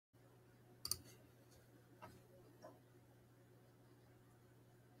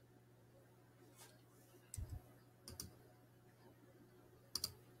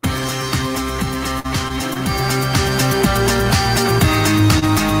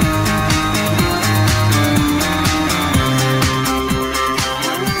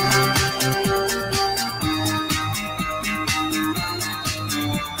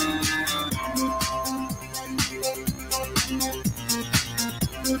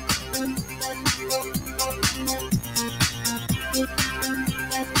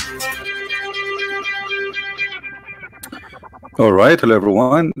All right, hello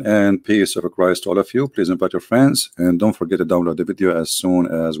everyone, and peace of Christ to all of you. Please invite your friends, and don't forget to download the video as soon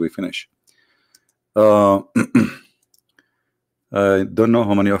as we finish. I don't know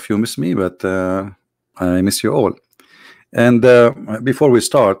how many of you miss me, but I miss you all. And before we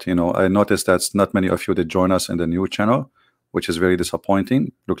start, I noticed that's not many of you that join us in the new channel, which is very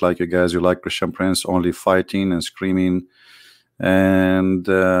disappointing. Look like you like Christian Prince only fighting and screaming, and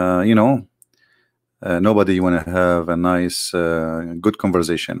nobody want to have a nice good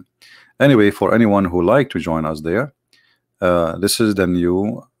conversation. Anyway, for anyone who like to join us there, this is the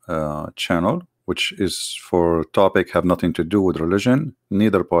new channel, which is for topic have nothing to do with religion,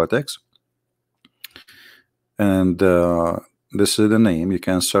 neither politics. And this is the name. You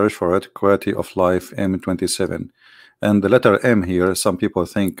can search for it, Quality of Life M27. And the letter M here, some people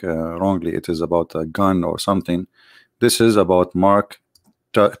think wrongly it is about a gun or something. This is about Mark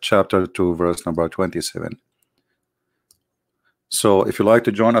chapter 2 verse number 27. So if you like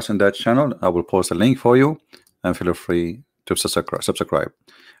to join us in that channel, I will post a link for you, and feel free to subscribe.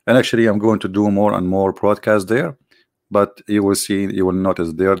 And actually I'm going to do more and more broadcasts there, but you will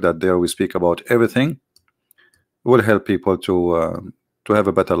notice that there we speak about everything. It will help people to have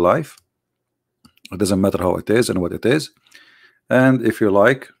a better life. It doesn't matter how it is and what it is. And if you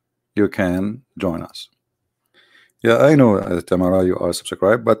like, you can join us. Yeah, I know, Tamara, you are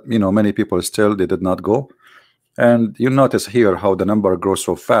subscribed, but many people still they did not go. And you notice here how the number grows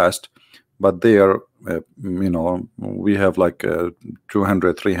so fast, but there we have like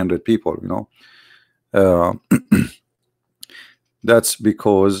 200 300 people. That's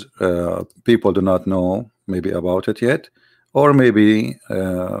because people do not know maybe about it yet, or maybe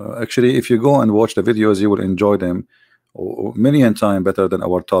actually if you go and watch the videos, you will enjoy them many times better than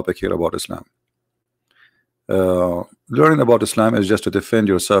our topic here about Islam. Learning about Islam is just to defend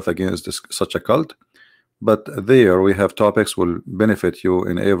yourself against such a cult, but there we have topics will benefit you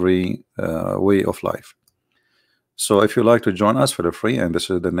in every way of life. So if you like to join us, feel free, and this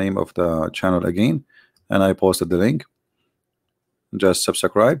is the name of the channel again, and I posted the link. Just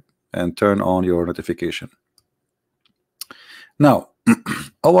subscribe and turn on your notification. Now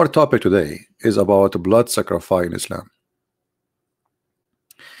our topic today is about blood sacrifice in Islam.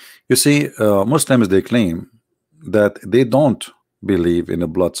 You see, Muslims, they claim that they don't believe in a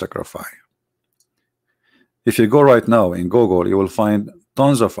blood sacrifice. If you go right now in Google, you will find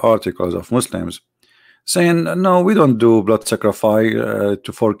tons of articles of Muslims saying, no, we don't do blood sacrifice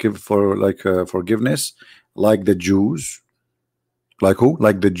to forgiveness, like the Jews. Like who?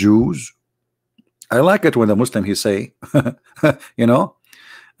 Like the Jews. I like it when the Muslim he say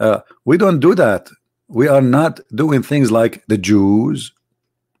we don't do that. We are not doing things like the Jews.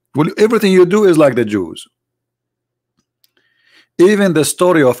 Well, everything you do is like the Jews. Even the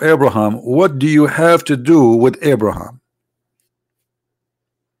story of Abraham, what do you have to do with Abraham?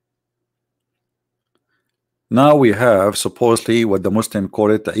 Now we have supposedly what the Muslim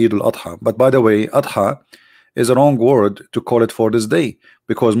call it the Eid al-Adha. But by the way, Adha is a wrong word to call it for this day,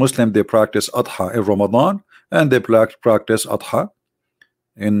 because Muslim they practice Adha in Ramadan, and they practice Adha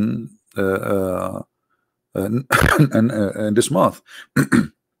in this month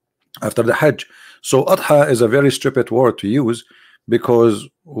after the Hajj. So Adha is a very stupid word to use, because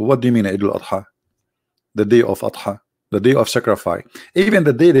what do you mean Eid al-Adha? The day of Adha, the day of sacrifice. Even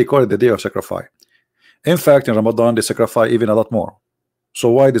the day they call it the day of sacrifice. In fact, in Ramadan they sacrifice even a lot more.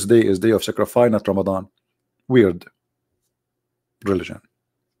 So why this day is day of sacrifice, not Ramadan? Weird religion.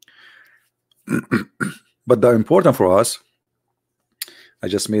 But the important for us, I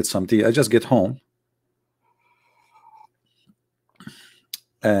just made some tea. I just get home,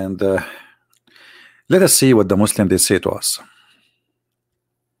 and let us see what the Muslim they say to us.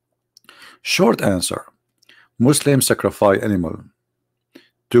 Short answer: Muslims sacrifice animal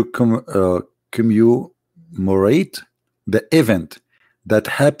to commemorate the event that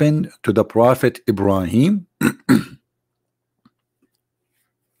happened to the Prophet Ibrahim.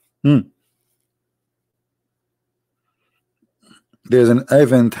 There's an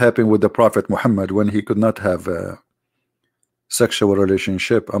event happened with the Prophet Muhammad when he could not have a sexual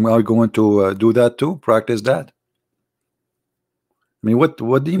relationship. Am I going to do that too? Practice that? I mean, what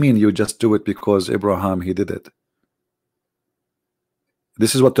do you mean you just do it because Abraham he did it?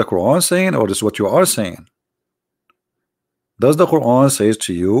 This is what the Quran is saying, or this is what you are saying? Does the Quran says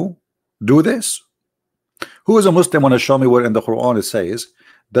to you, do this? Who is a Muslim want to show me where in the Quran it says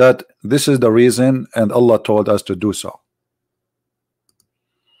that this is the reason and Allah told us to do so?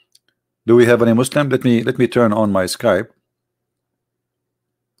 Do we have any Muslim? Let me turn on my Skype.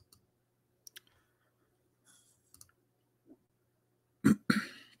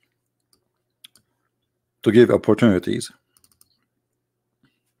 To give opportunities.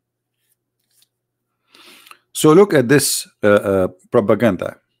 So look at this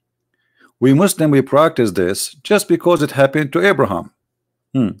propaganda. We Muslim, we practice this just because it happened to Abraham.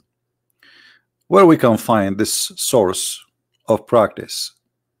 Where we can find this source of practice?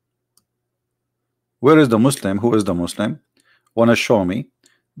 Where is the Muslim? Who is the Muslim? Want to show me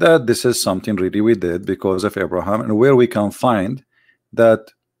that this is something really we did because of Abraham, and where we can find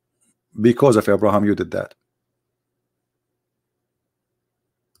that because of Abraham you did that?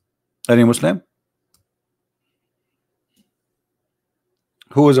 Any Muslim?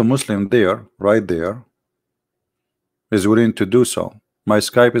 Who is a Muslim there, right there, is willing to do so? My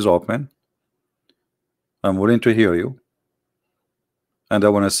Skype is open. I'm willing to hear you, and I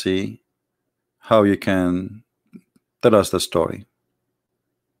want to see how you can tell us the story.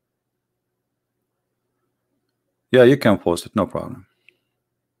 Yeah, you can post it, no problem.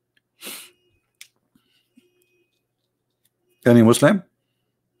 Any Muslim?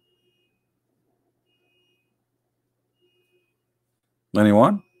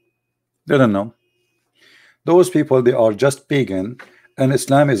 Anyone? They don't know. Those people, they are just pagan, and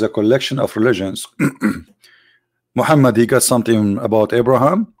Islam is a collection of religions. Muhammad, he got something about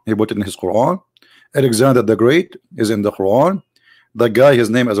Abraham, he put it in his Quran. Alexander the Great is in the Quran. The guy, his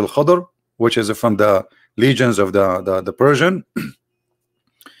name is Al-Khadr, which is from the legions of the Persian.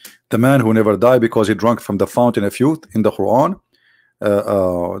 The man who never died because he drank from the fountain of youth in the Quran.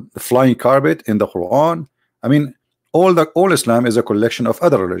 The flying carpet in the Quran. I mean, all Islam is a collection of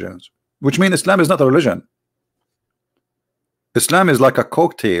other religions, which means Islam is not a religion. Islam is like a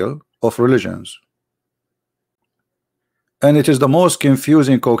cocktail of religions, and it is the most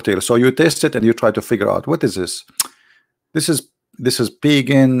confusing cocktail. So you taste it and you try to figure out what is this. This is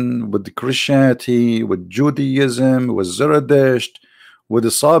pagan with Christianity, with Judaism, with Zoroaster, with the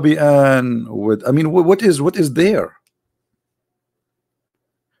Sabian, with, I mean, what is there?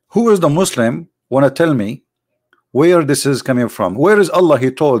 Who is the Muslim? Want to tell me where this is coming from? Where is Allah?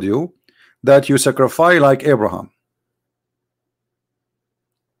 He told you that you sacrifice like Abraham.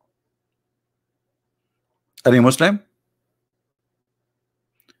 Any Muslim?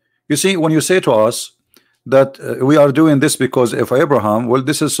 You see, when you say to us that we are doing this because of Abraham, well,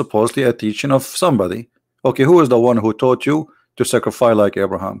 this is supposedly a teaching of somebody. Okay, who is the one who taught you to sacrifice like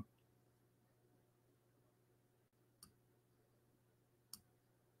Abraham?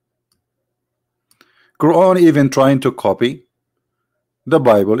 Quran even trying to copy the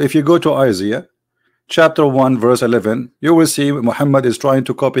Bible. If you go to Isaiah chapter 1 verse 11, you will see Muhammad is trying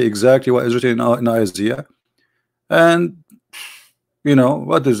to copy exactly what is written in Isaiah. And you know,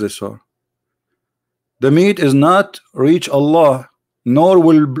 what is this for? The meat is not reach Allah,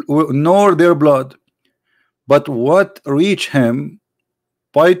 nor their blood, but what reach him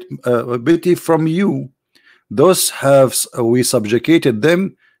by pity from you. Thus have we subjugated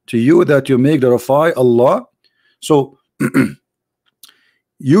them to you, that you may glorify Allah. So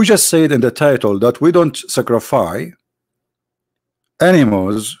you just said in the title that we don't sacrifice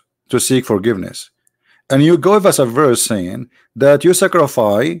animals to seek forgiveness, and you gave us a verse saying that you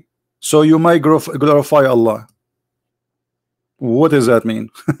sacrifice so you might glorify Allah. What does that mean?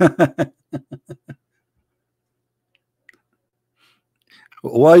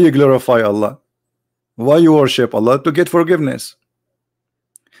 Why you glorify Allah? Why you worship Allah? To get forgiveness.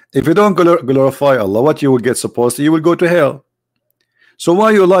 If you don't glorify Allah, what you will get? Supposedly you will go to hell. So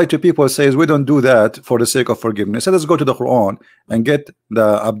why you lie to people? Says we don't do that for the sake of forgiveness. So let's go to the Quran and get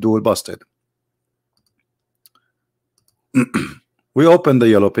the Abdul busted. We open the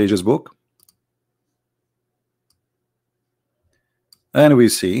Yellow Pages book and we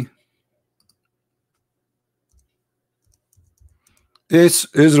see is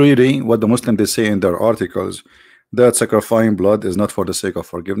really what the Muslims they say in their articles, that sacrificing blood is not for the sake of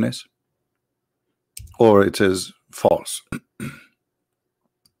forgiveness, or it is false.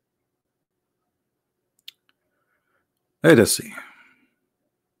 Let us see.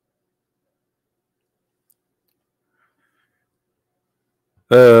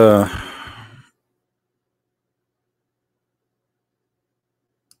 Do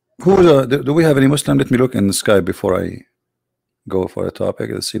we have any Muslim? Let me look in the Skype before I go for a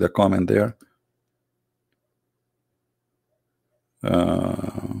topic. Let's see the comment there.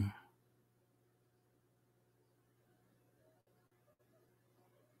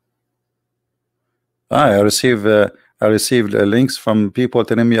 I received links from people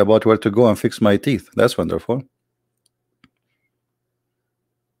telling me about where to go and fix my teeth. That's wonderful.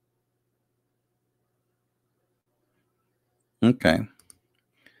 Okay.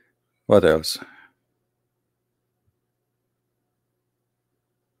 What else?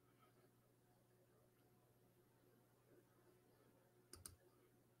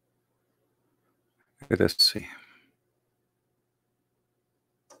 Let us see.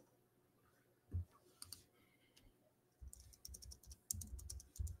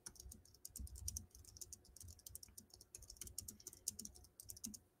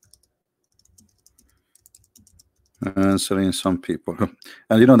 Answering some people.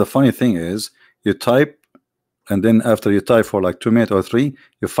 And you know, the funny thing is, you type, and then after you type for like 2 minutes or 3,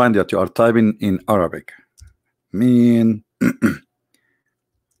 you find that you are typing in Arabic. Mean.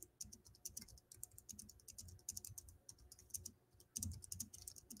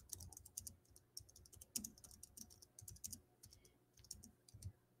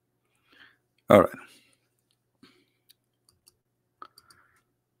 All right.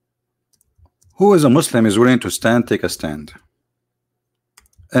 Who is a Muslim is willing to take a stand,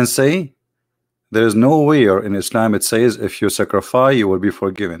 and say there is nowhere in Islam it says if you sacrifice you will be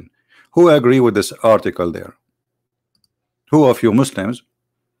forgiven? Who agree with this article there? Who of you Muslims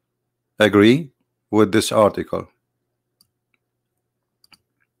agree with this article?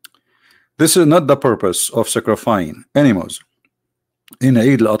 This is not the purpose of sacrificing animals in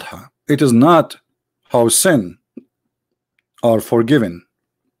Eid al-Adha. It is not how sin are forgiven.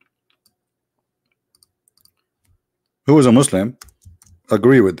 Who is a Muslim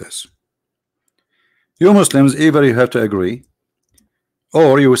agree with this? You Muslims, either you have to agree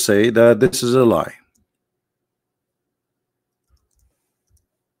or you say that this is a lie.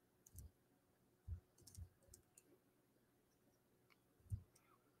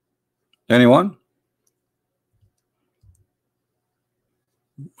 Anyone?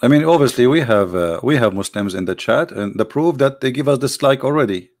 I mean, obviously we have Muslims in the chat, and the proof that they give us dislike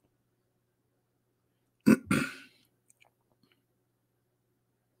already.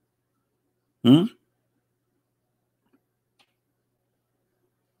 Hmm?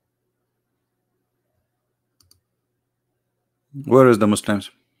 Where is the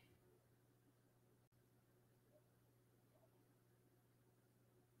Muslims?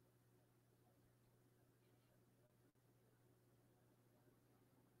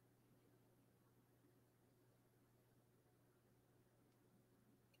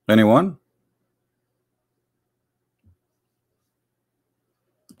 Anyone?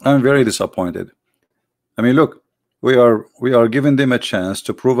 I'm very disappointed. I mean, look, we are giving them a chance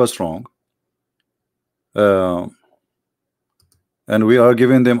to prove us wrong, and we are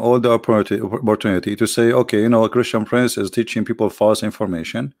giving them all the opportunity to say, okay, you know, a Christian Prince is teaching people false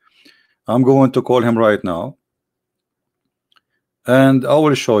information. I'm going to call him right now, and I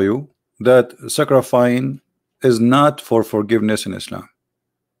will show you that sacrificing is not for forgiveness in Islam.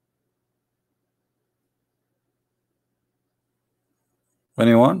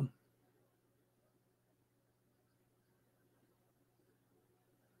 Anyone?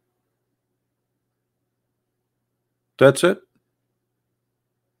 That's it.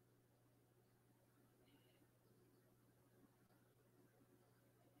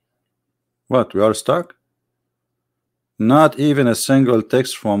 What, we are stuck? Not even a single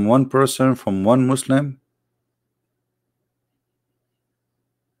text from one person, from one Muslim?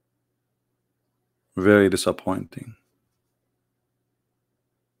 Very disappointing.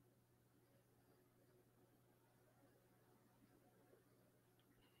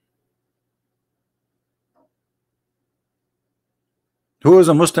 Who is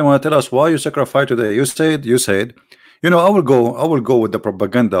a Muslim want to tell us why you sacrifice today? You said, you know, I will go with the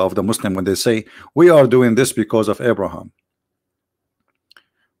propaganda of the Muslim when they say we are doing this because of Abraham.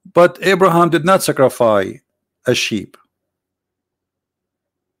 But Abraham did not sacrifice a sheep.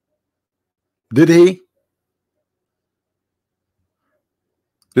 Did he?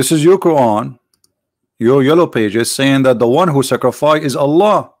 This is your Quran, your yellow pages, saying that the one who sacrificed is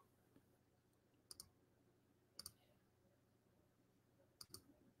Allah.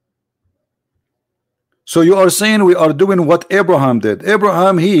 So you are saying we are doing what Abraham did.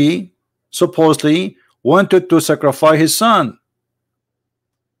 Abraham, he supposedly wanted to sacrifice his son.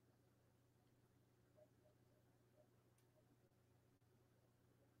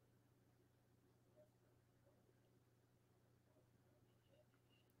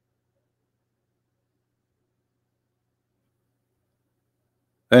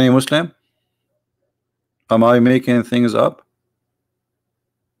 Any Muslim? Am I making things up?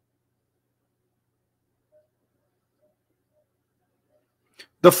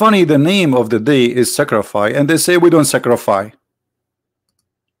 The name of the day is sacrifice, and they say we don't sacrifice.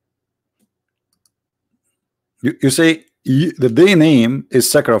 You say the day name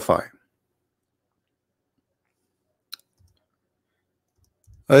is sacrifice.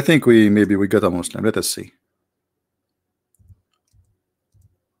 I think maybe we got a Muslim. Let us see.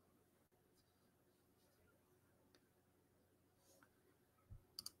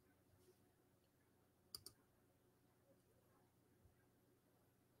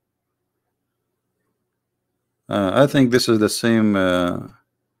 I think this is the same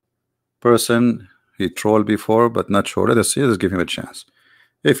person he trolled before, but not sure. Let us see. Let's give him a chance.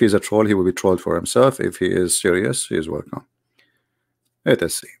 If he's a troll, he will be trolled for himself. If he is serious, he is welcome. Let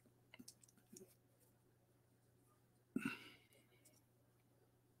us see.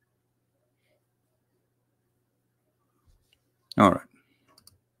 All right.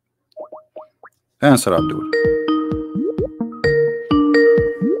 Answer, Abdul.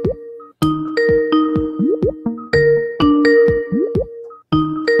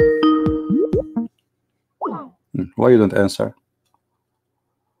 Why you don't answer?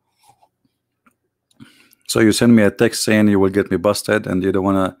 So you send me a text saying you will get me busted and you don't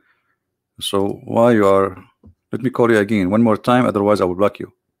wanna. So why you are? Let me call you again one more time, otherwise I will block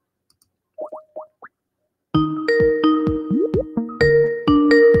you.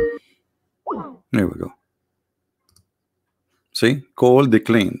 There we go. See, call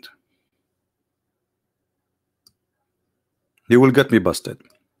declined. You will get me busted.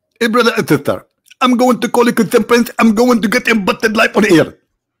 Hey brother editor, I'm going to call you contemporary. I'm going to get him busted live on air.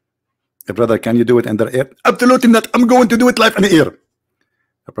 Hey brother, can you do it in the air? Absolutely not. I'm going to do it live on the air.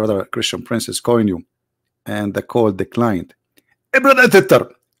 Hey brother, Christian Prince is calling you, and the call declined. Hey brother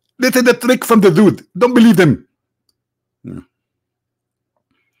editor, this is the trick from the dude. Don't believe him.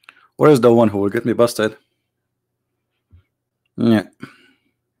 Where is the one who will get me busted? Yeah,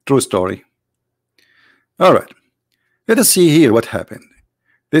 true story. All right, let us see here what happened.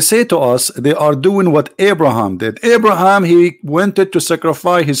 They say to us they are doing what Abraham did. Abraham, he wanted to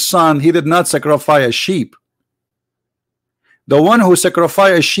sacrifice his son. He did not sacrifice a sheep. The one who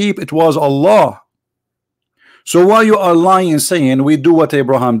sacrificed a sheep, it was Allah. So why you are lying saying we do what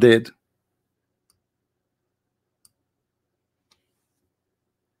Abraham did?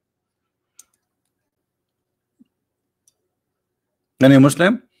 Any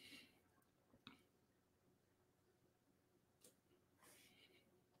Muslim?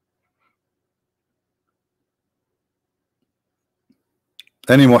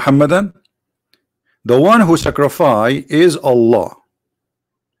 Any Muhammadan? The one who sacrifice is Allah,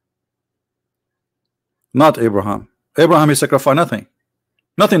 not Abraham. Abraham, he sacrificed nothing.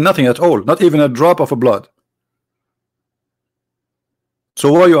 Nothing at all. Not even a drop of blood.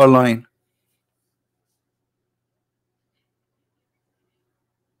 So why you are lying?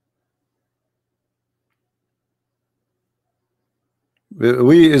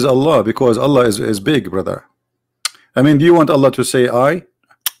 We is Allah, because Allah is big, brother. I mean, do you want Allah to say I?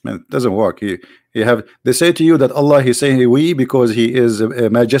 Man, it doesn't work. They say to you that Allah, he's saying we because he is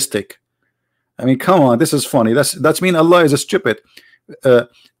majestic. I mean, come on, this is funny. That's mean Allah is a stupid.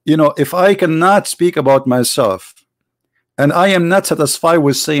 You know, if I cannot speak about myself and I am not satisfied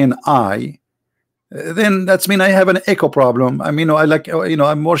with saying I, then that's mean I have an echo problem. I mean, I like, you know,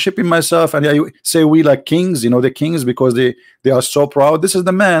 I'm worshiping myself, and I say we like kings, you know, the kings, because they are so proud. This is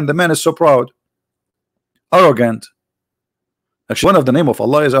the man is so proud, arrogant. Actually, one of the name of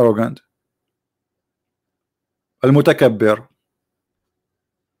Allah is arrogant. Al-Mutakabbir.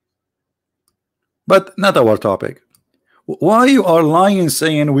 But not our topic. Why you are lying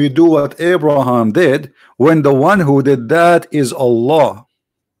saying we do what Abraham did when the one who did that is Allah?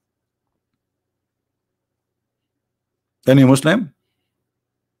 Any Muslim?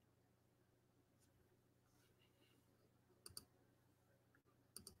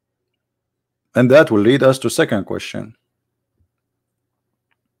 And that will lead us to second question.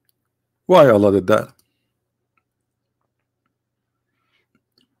 Why Allah did that?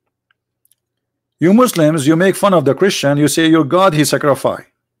 You Muslims, you make fun of the Christian. You say your God, he sacrificed.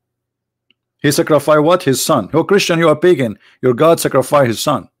 He sacrificed what? His son. You're Christian, you are pagan. Your God sacrificed his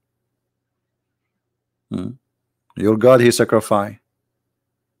son. Your God, he sacrificed.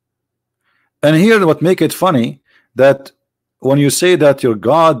 And here what make it funny, that when you say that your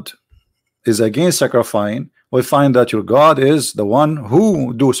God is against sacrificing, we find that your God is the one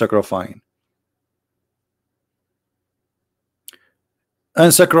who do sacrificing.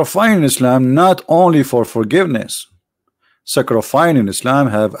 And sacrificing in Islam not only for forgiveness. Sacrificing in Islam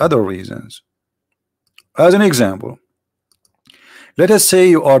have other reasons. As an example, let us say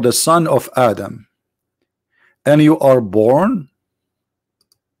you are the son of Adam, and you are born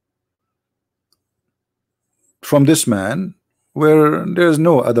from this man where there's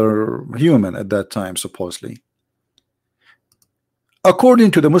no other human at that time, supposedly.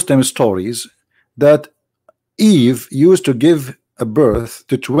 According to the Muslim stories, that Eve used to give a birth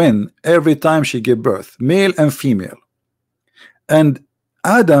to twin every time she gave birth, male and female. And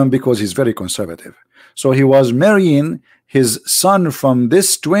Adam, because he's very conservative, so he was marrying his son from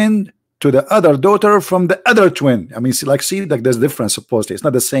this twin to the other daughter from the other twin. I mean, see, like there's difference supposedly. It's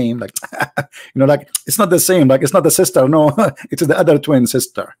not the same. Like, like it's not the same. Like it's not the sister. No, it is the other twin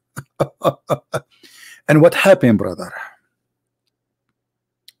sister. And what happened, brother?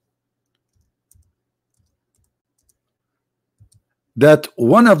 That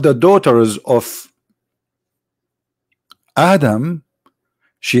one of the daughters of Adam,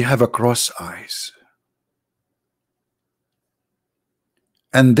 she have a cross eyes.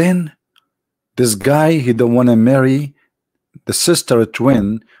 And then this guy, he don't want to marry the sister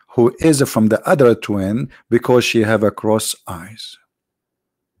twin who is from the other twin because she have a cross eyes.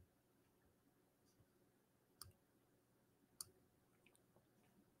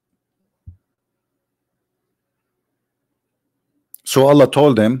 So Allah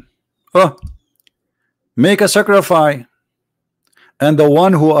told them, oh, make a sacrifice, and the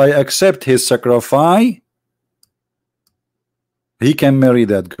one who I accept his sacrifice, he can marry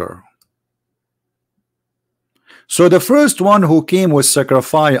that girl. So the first one who came with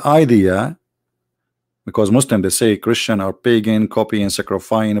sacrifice idea, because Muslims, they say Christian or pagan, copying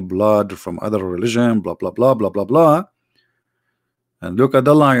sacrificing blood from other religion, blah blah blah blah blah blah. And look at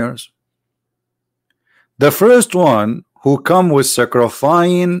the liars. The first one who come with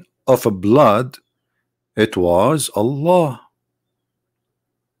sacrificing of blood, it was Allah.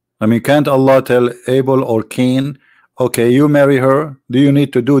 I mean, can't Allah tell Abel or Cain, okay, you marry her, do you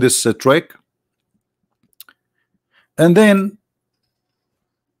need to do this trick? And then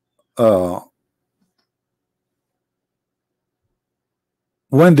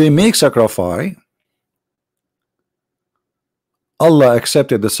when they make sacrifice, Allah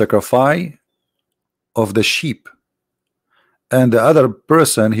accepted the sacrifice of the sheep, and the other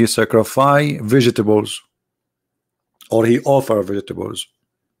person, he sacrificed vegetables, or he offered vegetables.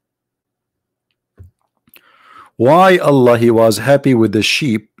 Why Allah, he was happy with the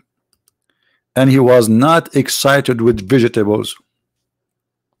sheep and he was not excited with vegetables?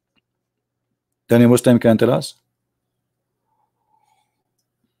 Any Muslim can tell us?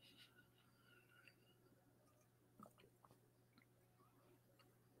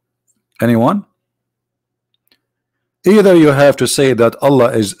 Anyone? Either you have to say that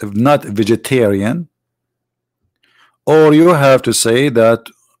Allah is not vegetarian, or you have to say that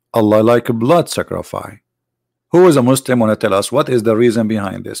Allah like a blood sacrifice. Who is a Muslim want to tell us what is the reason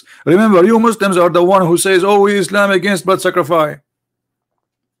behind this? Remember, you Muslims are the one who says, oh, Islam against blood sacrifice.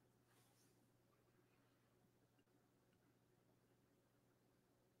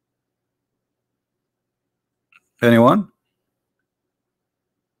 Anyone?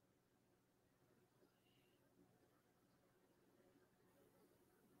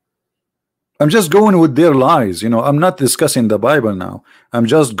 I'm just going with their lies. I'm not discussing the Bible now. I'm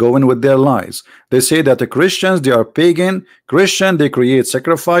just going with their lies. They say that the Christians, they are pagan. Christian, they create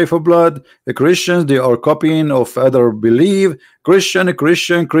sacrifice for blood. The Christians, they are copying of other belief. Christian.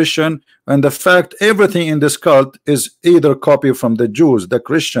 And the fact, everything in this cult is either copy from the Jews, the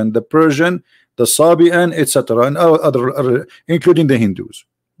Christian, the Persian, the Sabian, etc., and other, including the Hindus.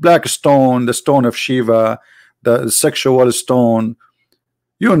 Black stone, the stone of Shiva, the sexual stone,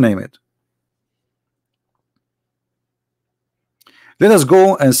 you name it. Let us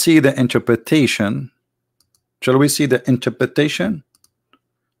go and see the interpretation. Shall we see the interpretation?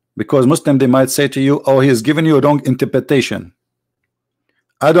 Because Muslim, they might say to you, oh, he has given you a wrong interpretation.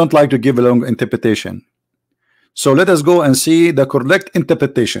 I don't like to give a wrong interpretation. So let us go and see the correct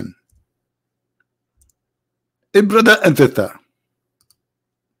interpretation. Brother and sister.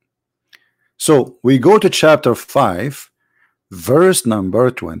 So we go to chapter 5, verse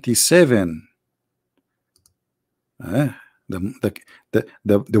number 27. The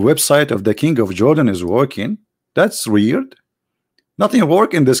website of the king of Jordan is working. That's weird. Nothing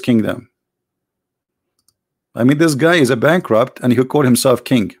work in this kingdom. I mean, this guy is a bankrupt and he called himself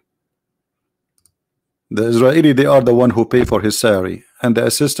king. The Israeli, they are the one who pay for his salary, and the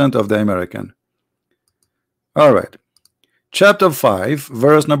assistant of the American. All right, chapter 5,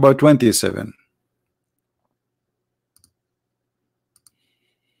 verse number 27.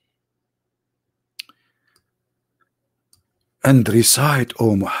 And recite,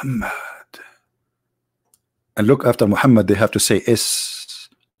 O Muhammad. And look, after Muhammad, they have to say S.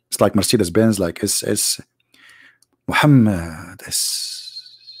 It's like Mercedes-Benz, like S. Muhammad S.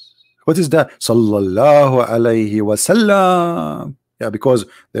 What is that? Sallallahu alayhi wasallam. Yeah, because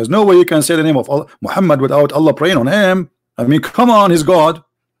there's no way you can say the name of Allah, Muhammad, without Allah praying on him. I mean, come on, he's God.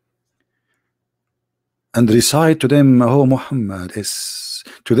 And recite to them, O Muhammad S.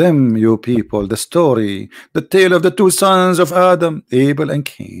 To them, you people, the story, the tale of the two sons of Adam, Abel and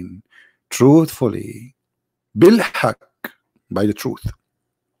Cain, truthfully, bil haq, by the truth.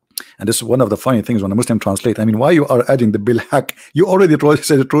 And this is one of the funny things when a Muslim translate. I mean, why you are adding the bilhaq? You already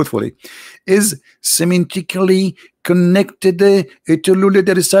said it truthfully. Is semantically connected to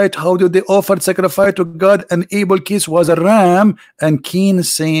the recite. How do they offer sacrifice to God? And Abel case was a ram, and Cain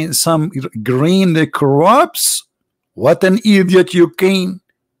saying some green crops. What an idiot you Cain!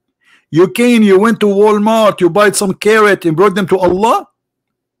 You Cain, you went to Walmart, you bought some carrot and brought them to Allah.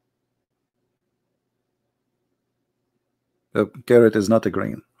 The carrot is not a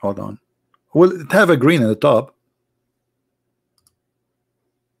green. Hold on. Will it have a green at the top?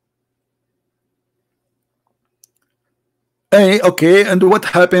 Hey, okay, and what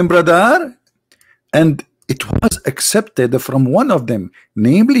happened, brother? And it was accepted from one of them,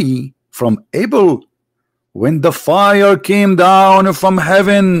 namely from Abel, when the fire came down from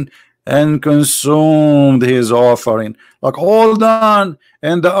heaven and consumed his offering. Like, hold on.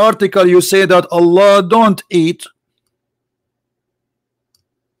 In the article you say that Allah don't eat.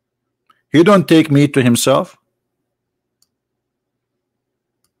 He don't take meat to himself,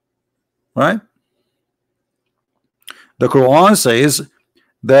 right? The Quran says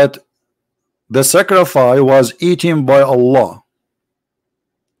that the sacrifice was eaten by Allah.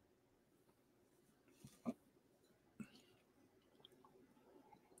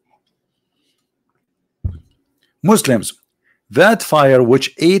 Muslims, that fire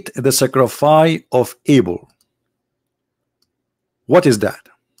which ate the sacrifice of Abel, what is that?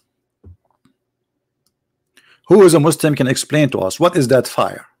 Who is a Muslim can explain to us what is that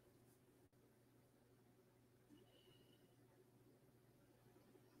fire?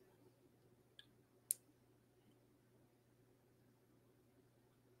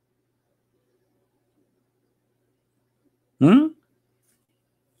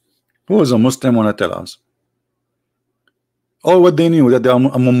 Who is a Muslim want to tell us? Or what they knew that I'm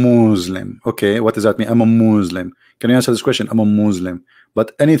a Muslim. Okay, what does that mean? I'm a Muslim. Can you answer this question? I'm a Muslim.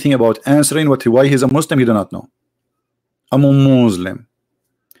 But anything about answering why he's a Muslim, you do not know. I'm a Muslim.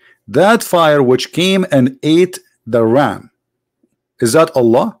 That fire which came and ate the ram, is that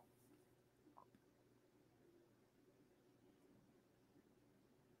Allah?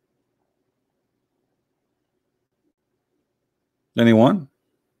 Anyone?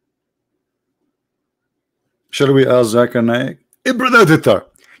 Shall we ask Zakir Naik? Hey, brother editor,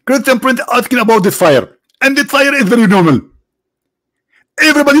 Christian Print asking about the fire, and the fire is very normal.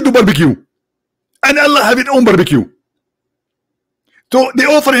 Everybody do barbecue, and Allah have his own barbecue. So they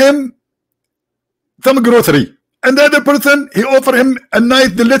offer him some grocery, and the other person he offer him a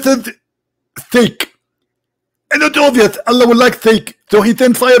nice delicious steak. And it's obvious Allah will like steak, so he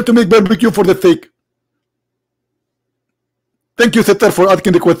sent fire to make barbecue for the steak. Thank you, Sister, for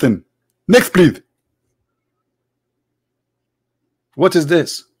asking the question. Next, please. What is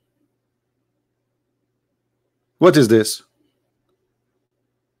this? What is this?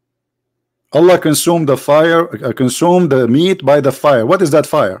 Allah consumed the fire, consumed the meat by the fire. What is that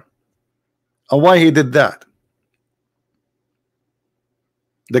fire? And why he did that?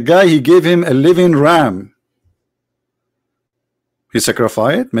 The guy, he gave him a living ram. He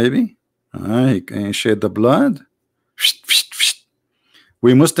sacrificed it, maybe. He shed the blood.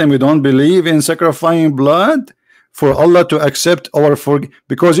 We Muslim, we don't believe in sacrificing blood for Allah to accept our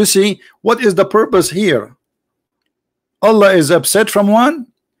because you see, what is the purpose here? Allah is upset from one,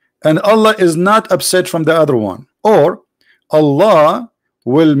 and Allah is not upset from the other one. Or Allah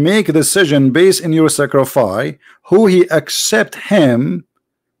will make a decision based in your sacrifice, who he accept him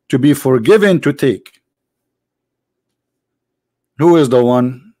to be forgiven to take. Who is the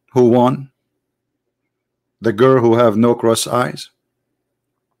one who won? The girl who have no cross eyes?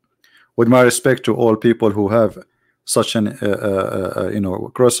 With my respect to all people who have such an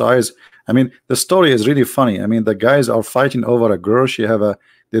cross eyes. I mean, the story is really funny. I mean, the guys are fighting over a girl.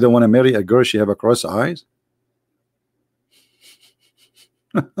 They don't want to marry a girl. She have a cross eyes.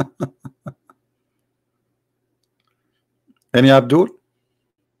 Any Abdul?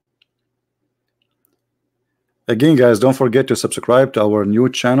 Again, guys, don't forget to subscribe to our new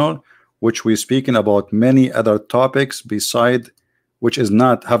channel, which we speaking about many other topics beside, which is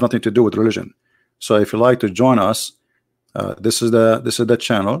not have nothing to do with religion. So if you like to join us, this is the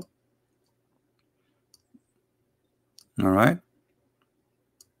channel. All right,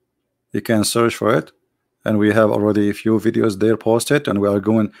 you can search for it, and we have already a few videos there posted, and we are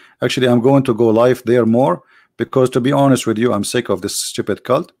going, actually I'm going to go live there more, because to be honest with you, I'm sick of this stupid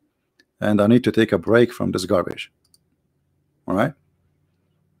cult, and I need to take a break from this garbage. All right,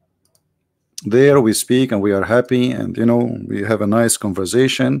 there we speak and we are happy, and we have a nice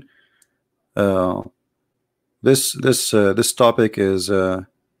conversation. This topic is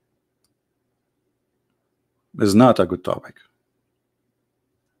not a good topic.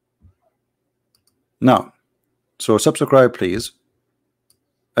 Now, so subscribe please,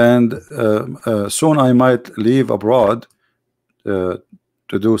 and soon I might leave abroad to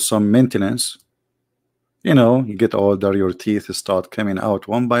do some maintenance. You know, you get older, your teeth start coming out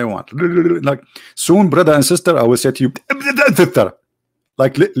one by one. Like soon, brother and sister, I will say to you,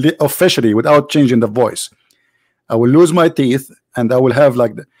 like officially, without changing the voice, I will lose my teeth, and I will have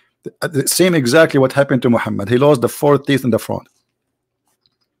like the same exactly what happened to Muhammad. He lost the 4 teeth in the front.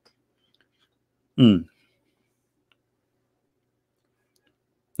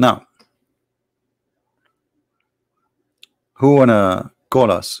 Now, who wanna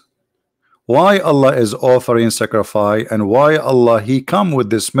call us? Why Allah is offering sacrifice, and why Allah He come with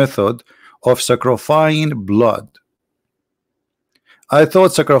this method of sacrificing blood? I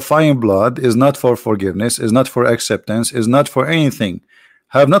thought sacrificing blood is not for forgiveness, is not for acceptance, is not for anything.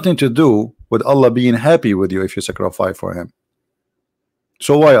 Have nothing to do with Allah being happy with you if you sacrifice for Him.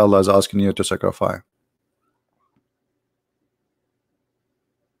 So why Allah is asking you to sacrifice?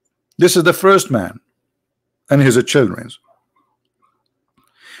 This is the first man and his children.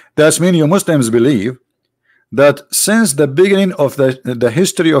 That's mean you Muslims believe that since the beginning of the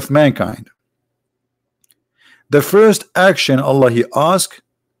history of mankind, the first action Allah He asked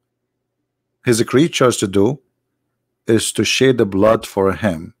His creatures to do is to shed the blood for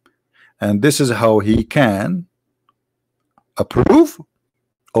Him, and this is how He can approve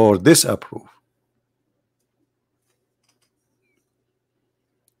or disapprove.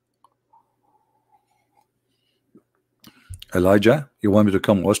 Elijah, you want me to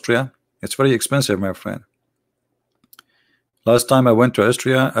come to Austria? It's very expensive, my friend. Last time I went to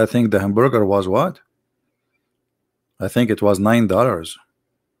Austria, I think the hamburger was what? I think it was $9.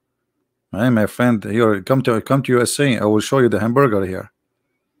 Hey, my friend, here, come to USA. I will show you the hamburger here.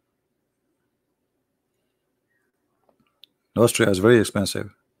 Austria is very expensive.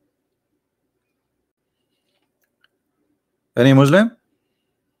 Any Muslim?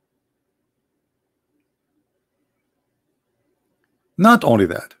 Not only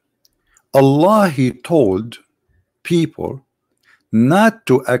that, Allah He told people not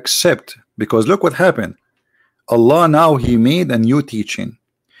to accept, because look what happened. Allah now He made a new teaching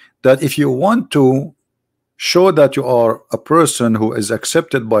that if you want to show that you are a person who is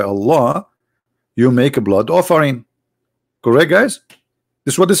accepted by Allah, you make a blood offering. Correct, guys?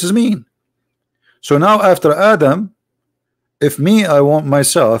 This is what this is mean. So now after Adam, if me, I want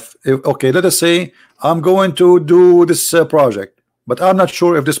myself, okay, let us say I'm going to do this project, but I'm not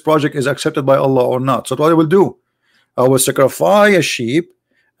sure if this project is accepted by Allah or not. So what I will do, I will sacrifice a sheep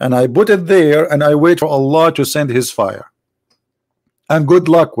and I put it there and I wait for Allah to send His fire, and good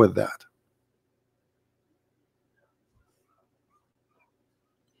luck with that.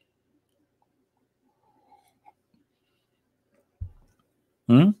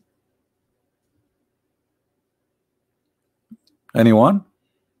 Anyone?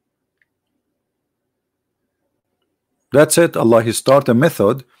 That's it. Allah He start a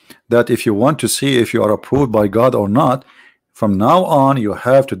method that if you want to see if you are approved by God or not, from now on you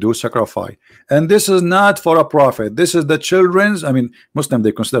have to do sacrifice. And this is not for a prophet. This is the children's. I mean, Muslim,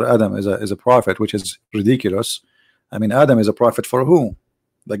 they consider Adam as a prophet, which is ridiculous. I mean, Adam is a prophet for who?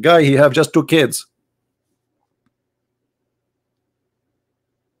 The guy, he have just 2 kids.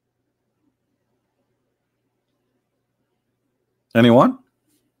 Anyone?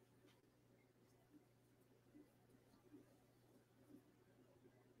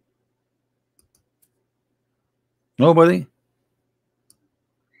 Nobody?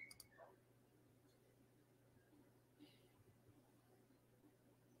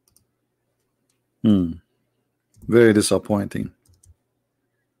 Very disappointing.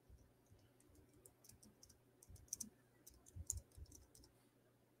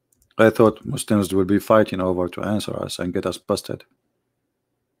 I thought Muslims will be fighting over to answer us and get us busted.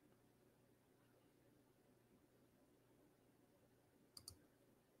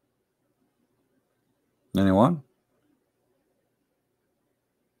 Anyone?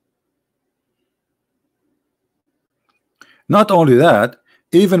 Not only that,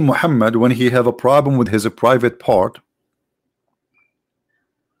 even Muhammad, when he have a problem with his private part,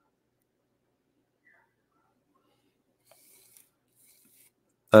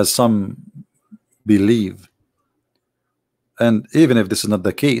 as some believe, and even if this is not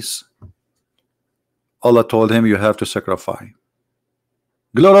the case, Allah told him you have to sacrifice,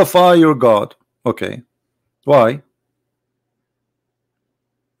 glorify your God. Okay, why?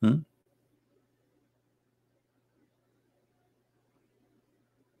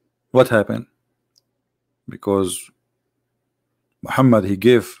 What happened? Because Muhammad,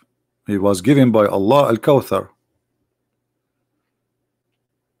 he was given by Allah Al-Kawthar.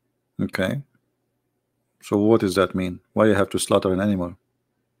 Okay, So what does that mean? Why you have to slaughter an animal?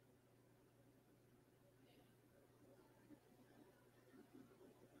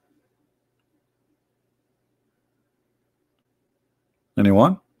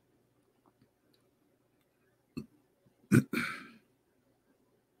 Anyone?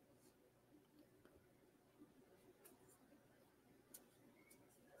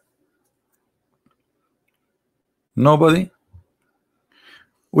 Nobody?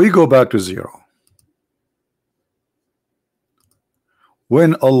 We go back to zero.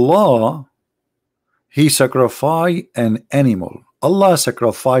 When Allah, He sacrificed an animal, Allah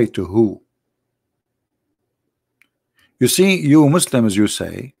sacrificed to who? You see, you Muslims, you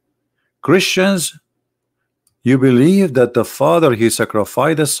say, Christians, you believe that the Father, He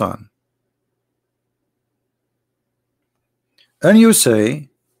sacrificed the Son. And you say,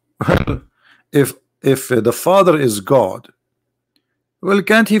 well, if the Father is God, well,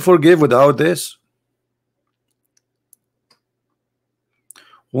 can't He forgive without this?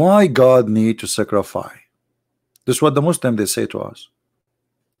 Why God need to sacrifice? This is what the Muslims they say to us.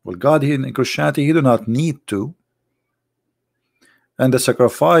 Well, God in Christianity, He do not need to. And the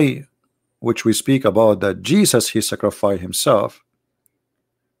sacrifice which we speak about, that Jesus, He sacrificed Himself,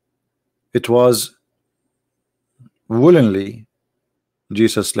 it was willingly.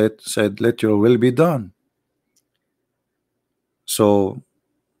 Jesus said, let your will be done. So,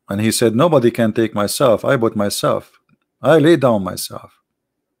 and He said, nobody can take myself. I bought myself. I lay down myself.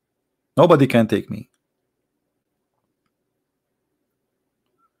 Nobody can take me.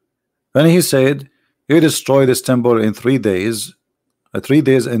 And He said, He destroyed this temple in 3 days. 3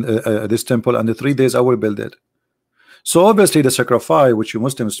 days in this temple, and the 3 days I will build it. So obviously the sacrifice which you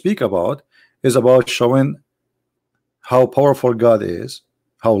Muslims speak about is about showing how powerful God is,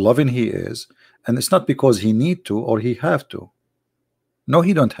 how loving He is, and it's not because He need to or He have to. No,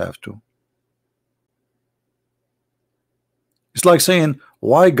 He don't have to. It's like saying,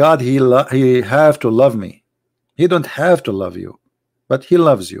 why God He have to love me? He don't have to love you, but He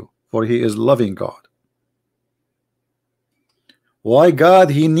loves you, for He is loving God. Why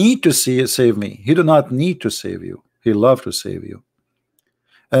God He need to save me? He do not need to save you. He love to save you.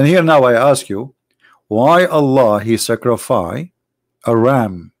 And here now I ask you, why Allah He sacrifice a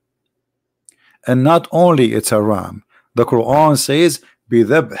ram? And not only it's a ram, the Quran says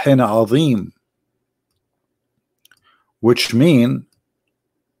بِذَبْحٍ عَظِيمٍ, which mean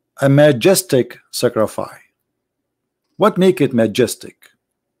a majestic sacrifice. What make it majestic?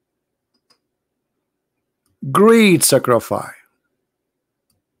 Great sacrifice.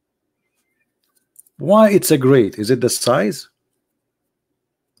 Why it's a great? Is it the size?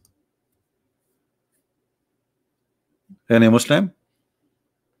 Any Muslim?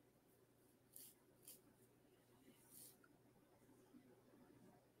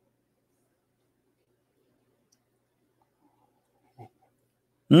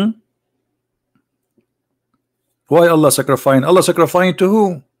 Why Allah sacrificing? Allah sacrificing to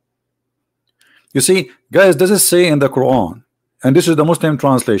who? You see, guys, does it say in the Quran, and this is the Muslim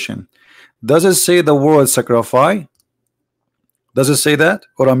translation, does it say the word sacrifice? Does it say that,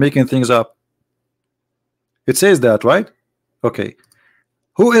 or I'm making things up? It says that, right? Okay.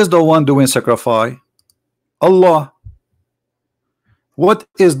 Who is the one doing sacrifice? Allah. What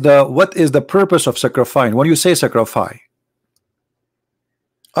is the purpose of sacrificing? When you say sacrifice,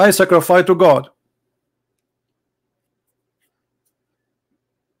 I sacrifice to God.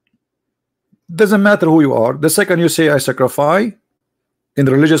 Doesn't matter who you are. The second you say I sacrifice in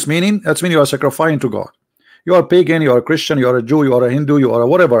the religious meaning, that's mean you are sacrificing to God. You are pagan, you are a Christian, you are a Jew, you are a Hindu, you are a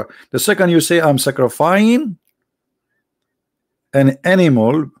whatever. The second you say I'm sacrificing an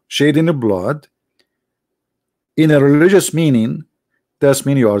animal shedding the blood in a religious meaning, that's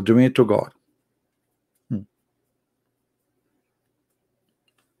mean you are doing it to God.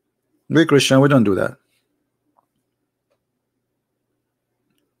 We Christian, we don't do that.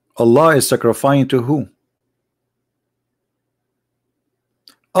 Allah is sacrificing to who?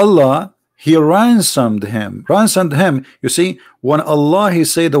 Allah, He ransomed him. Ransomed him. You see, when Allah He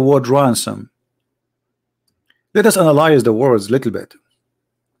say the word ransom, let us analyze the words a little bit.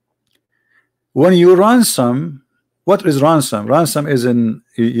 When you ransom, what is ransom? Ransom is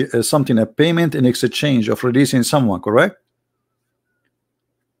something, a payment in exchange of releasing someone, correct?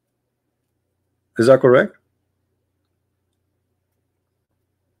 Is that correct?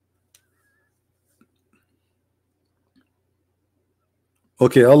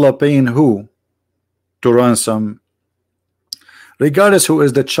 Okay, Allah paying who to ransom? Regardless who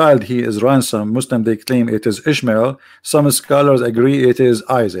is the child he is ransom, Muslim they claim it is Ishmael. Some scholars agree it is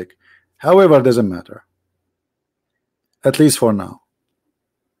Isaac. However, it doesn't matter, at least for now.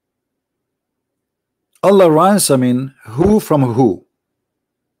 Allah ransoming who from who?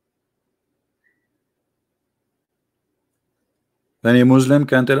 Any Muslim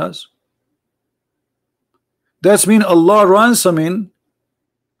can tell us? That's mean Allah ransoming.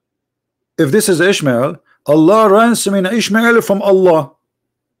 If this is Ishmael, Allah ransoming Ishmael from Allah.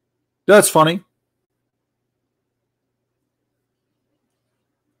 That's funny.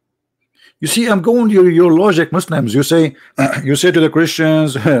 You see, I'm going your logic, Muslims. You say to the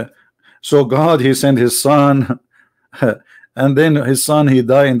Christians, so God, he sent his son, and then his son, he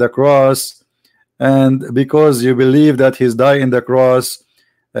died in the cross, and because you believe that he's died in the cross,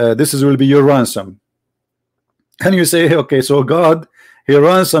 this will be your ransom. And you say, okay, so God, he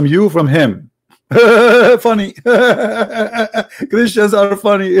ransom you from him. Funny. Christians are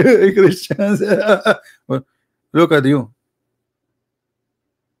funny. Christians. Look at you.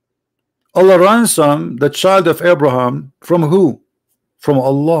 Allah ransom the child of Abraham from who? From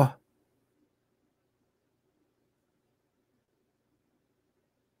Allah.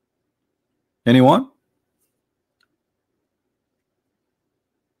 Anyone?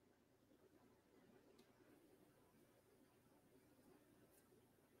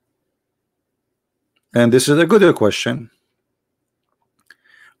 And this is a good question.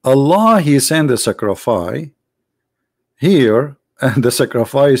 Allah, he sent the sacrifice here, and the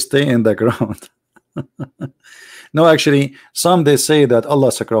sacrifice stay in the ground. No, actually, some they say that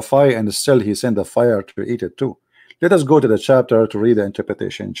Allah sacrificed and still he sent the fire to eat it too. Let us go to the chapter to read the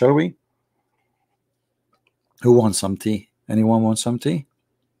interpretation, shall we? Who wants some tea? Anyone want some tea?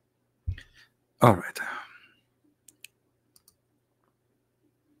 All right.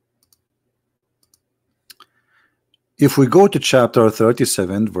 If we go to chapter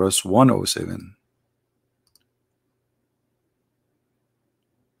 37 verse 107,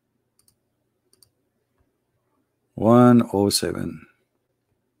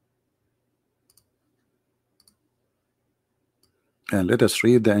 and let us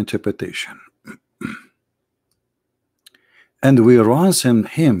read the interpretation. And we ransom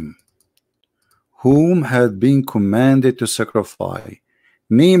him whom had been commanded to sacrifice,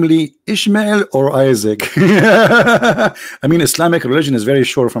 namely Ishmael or Isaac. I mean, Islamic religion is very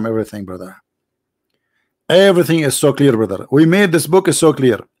sure from everything, brother. Everything is so clear, brother. We made this book is so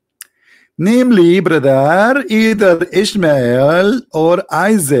clear. Namely, brother, either Ishmael or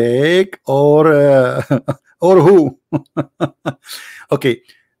Isaac or who? Okay,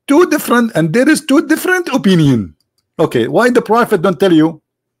 two different, and there is two different opinion. Okay, why the prophet don't tell you?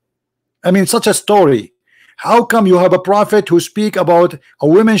 I mean, such a story. How come you have a prophet who speak about a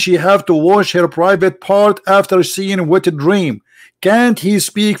woman she have to wash her private part after seeing what a dream? Can't he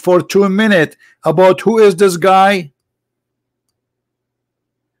speak for 2 minutes about who is this guy?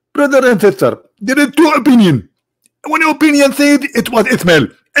 Brother and sister, there is two opinion. One opinion said it was Ismail,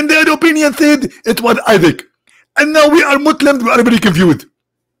 and the other opinion said it was Isaac. And now we are Muslims, we are very confused.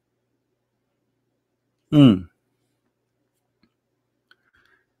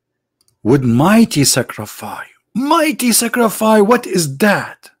 With mighty sacrifice. Mighty sacrifice, what is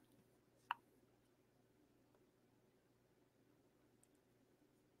that?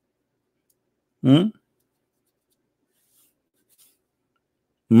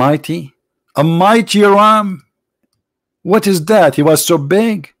 Mighty? A mighty ram? What is that? He was so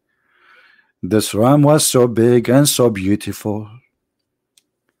big. This ram was so big and so beautiful.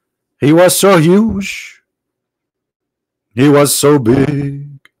 He was so huge. He was so big.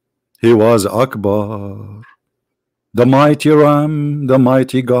 He was Akbar. The mighty ram, the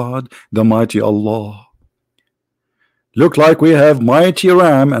mighty God, the mighty Allah. Look like we have mighty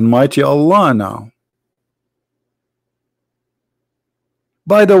ram and mighty Allah now.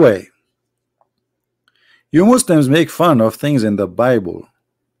 By the way, you Muslims make fun of things in the Bible.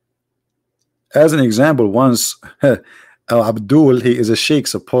 As an example, once Abdul, he is a sheikh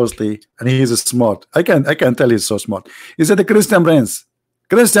supposedly, and he is smart. I can tell he's so smart. He said, the Christian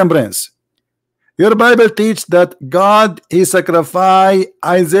prince, your Bible teach that God, he sacrificed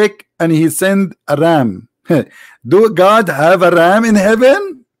Isaac and he sent a ram. Do God have a ram in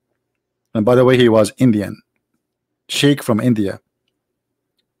heaven? And by the way, he was Indian, sheikh from India.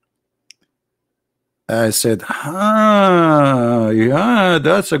 I said, yeah,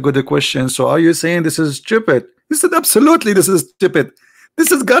 that's a good question. So are you saying this is stupid? He said, absolutely, this is stupid.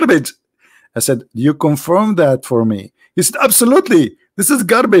 This is garbage. I said, do you confirm that for me? He said, absolutely, this is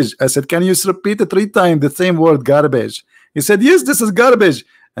garbage. I said, can you repeat it 3 times, the same word, garbage? He said, yes, this is garbage.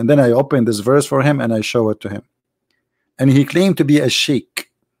 And then I opened this verse for him and I show it to him. And he claimed to be a sheikh.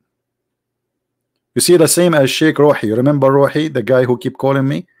 You see, the same as Sheikh Rohi. You remember Rohi, the guy who keep calling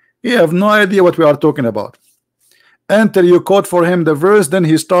me? You have no idea what we are talking about. until you quote for him the verse, then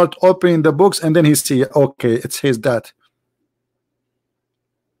he start opening the books, and then he see, okay, it's his that.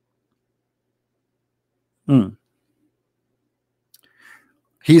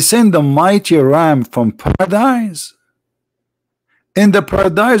 He sent the mighty ram from paradise. In the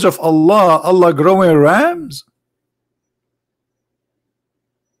paradise of Allah, Allah growing rams.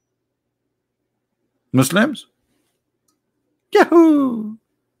 Muslims? Yahoo!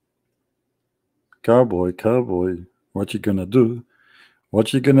 Cowboy, cowboy, what you gonna do?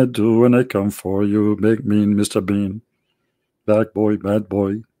 What you gonna do when I come for you? Make me Mr. Bean. Bad boy, bad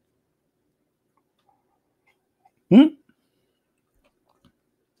boy.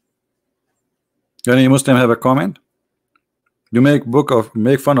 Any Muslim have a comment? You make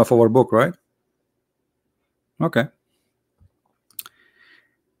fun of our book, right? Okay.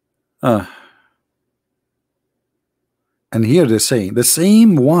 And here they say the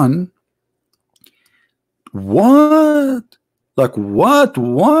same one. What? Like what?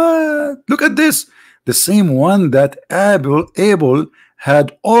 Look at this. The same one that Abel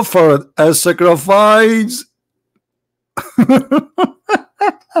had offered as sacrifice.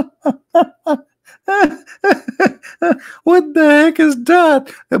 What the heck is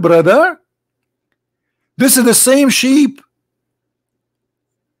that, brother? This is the same sheep.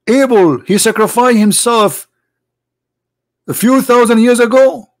 Abel, he sacrificed himself a few thousand years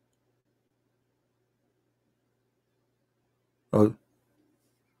ago.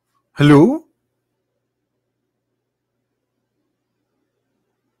 Hello?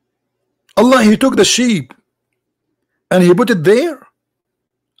 Allah, he took the sheep and he put it there.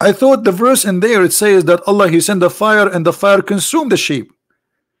 I thought the verse in there, it says that Allah, he sent the fire and the fire consumed the sheep.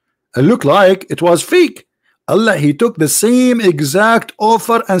 It looked like it was fake. Allah, he took the same exact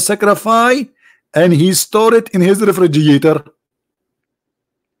offer and sacrifice and he stored it in his refrigerator.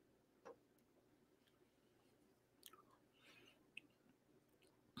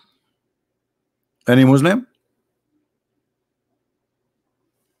 Any Muslim?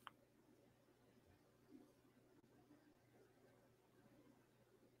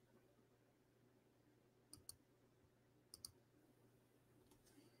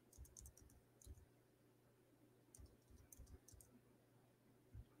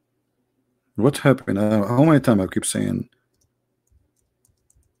 What happened? How many times I keep saying?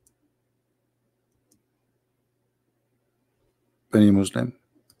 Any Muslim?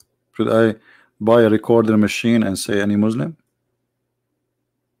 Should I buy a recorder machine and say any Muslim?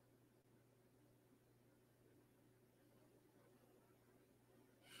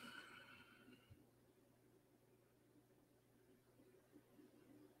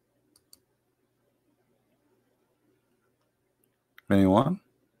 Anyone?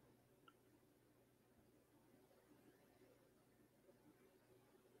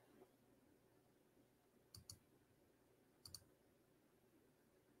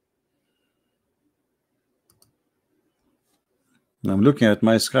 I'm looking at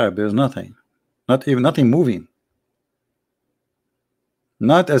my Skype. There's nothing. Not even nothing moving.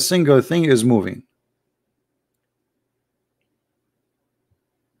 Not a single thing is moving.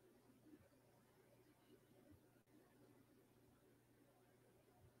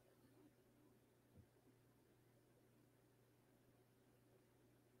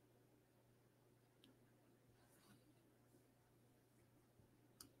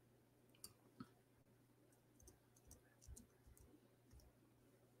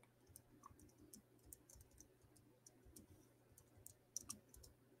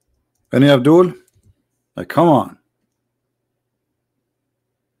 Any Abdul? Like, come on.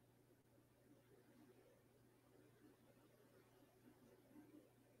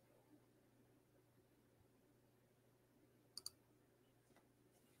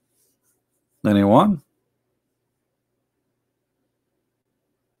 Anyone?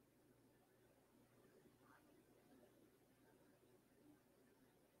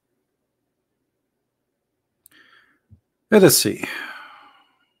 Let us see.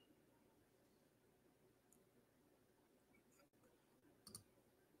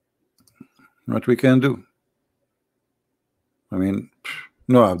 What we can do. I mean,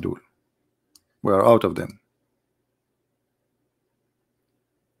 no, Abdul. We are out of them.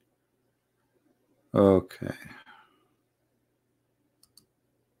 Okay.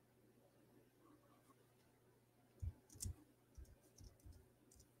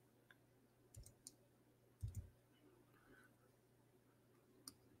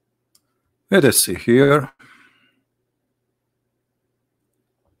 Let us see here.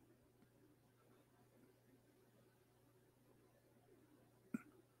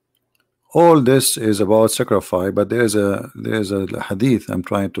 All this is about sacrifice, but there's a hadith I'm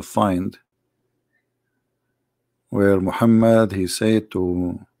trying to find where Muhammad he said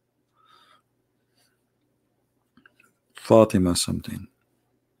to Fatima something.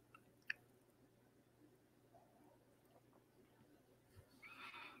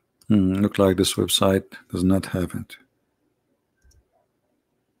 Look like this website does not have it.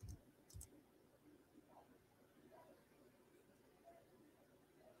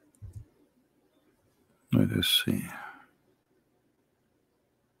 Let us see.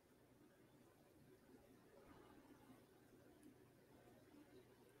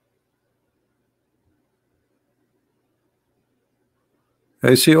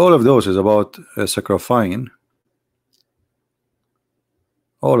 I see all of those is about sacrificing.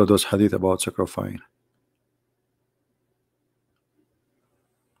 All of those hadith about sacrificing.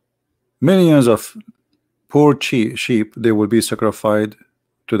 Millions of poor sheep, they will be sacrificed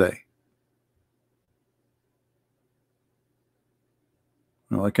today.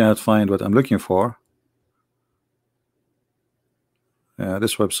 No, I cannot find what I'm looking for.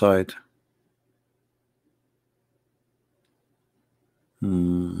 This website.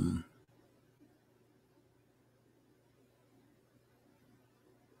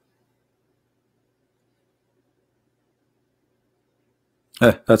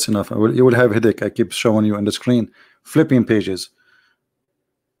 That's enough. You will have headache. I keep showing you on the screen, flipping pages.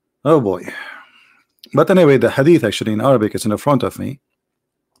 Oh boy. But anyway, the hadith actually in Arabic is in the front of me,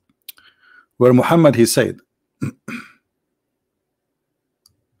 where Muhammad he said,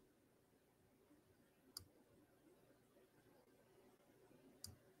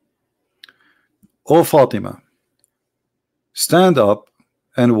 O Fatima, stand up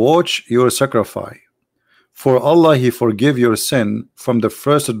and watch your sacrifice. For Allah he forgive your sin from the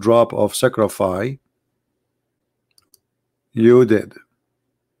first drop of sacrifice you did,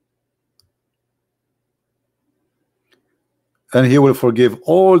 and he will forgive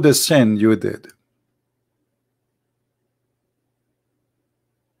all the sin you did.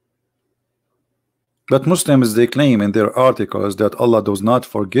 But Muslims, they claim in their articles that Allah does not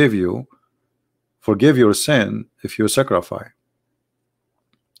forgive your sin if you sacrifice.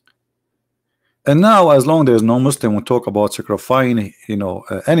 And now, as long as there's no Muslim who talk about sacrificing,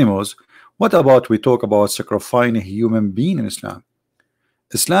 animals, what about we talk about sacrificing a human being in Islam?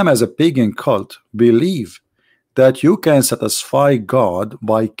 Islam as a pagan cult believe that you can satisfy God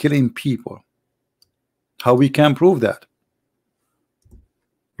by killing people. How we can prove that?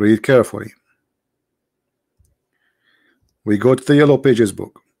 Read carefully. We go to the Yellow Pages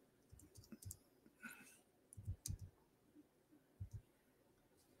book.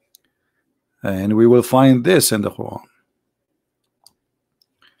 And we will find this in the Quran.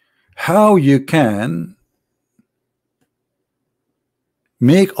 How you can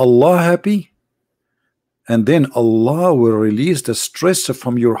make Allah happy, and then Allah will release the stress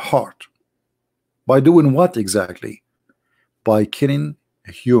from your heart. By doing what exactly? By killing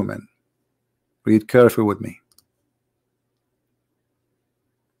a human. Read carefully with me.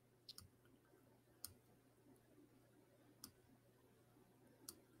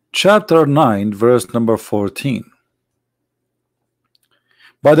 Chapter 9, verse number 14.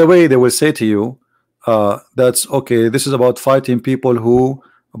 By the way, they will say to you, that's okay, this is about fighting people who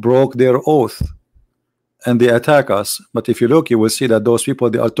broke their oath and they attack us. But if you look, you will see that those people,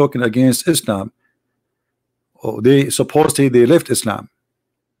 they are talking against Islam. They supposedly they left Islam.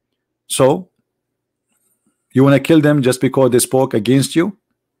 So you want to kill them just because they spoke against you?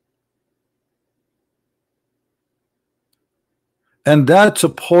 And that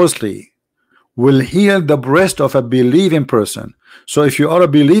supposedly will heal the breast of a believing person. So if you are a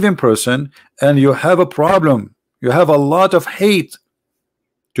believing person and you have a problem, you have a lot of hate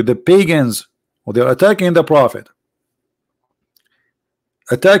to the pagans, or they're attacking the prophet,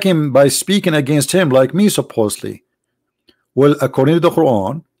 attacking by speaking against him like me supposedly, well, according to the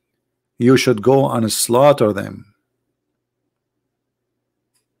Quran, you should go and slaughter them.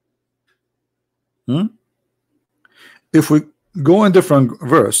 If we go in different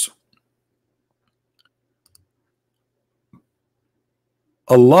verse,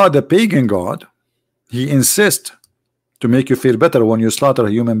 Allah, the pagan god, he insists to make you feel better when you slaughter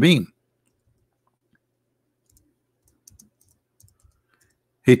a human being.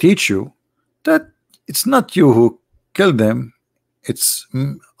 He teach you that it's not you who killed them, it's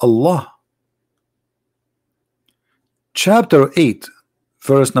Allah. Chapter 8,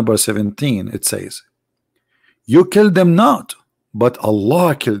 verse number 17, it says, you killed them not, but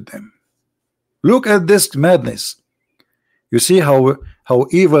Allah killed them. Look at this madness. You see how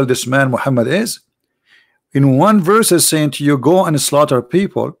evil this man Muhammad is? In one verse is saying to you, go and slaughter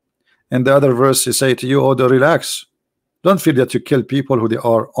people, and the other verse is saying to you, oh, relax, don't feel that you kill people who they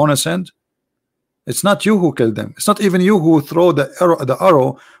are innocent. It's not you who killed them. It's not even you who throw the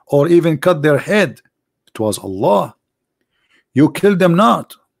arrow or even cut their head. It was Allah. You killed them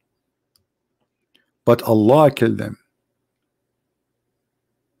not, but Allah killed them.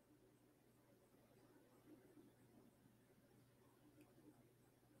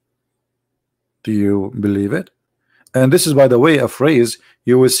 Do you believe it? And this is, by the way, a phrase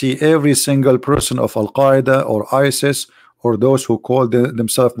you will see every single person of Al-Qaeda or ISIS or those who call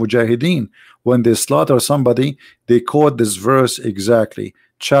themselves Mujahideen. When they slaughter somebody, they quote this verse exactly.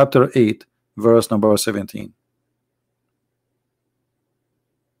 Chapter 8, verse number 17.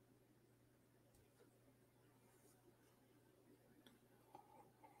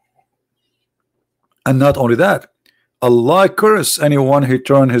 And not only that, Allah curse anyone who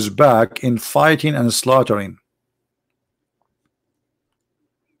turn his back in fighting and slaughtering.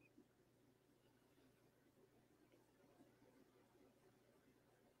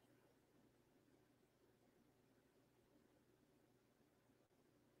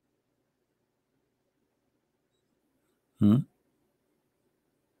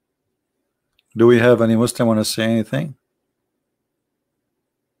 Do we have any Muslim want to say anything?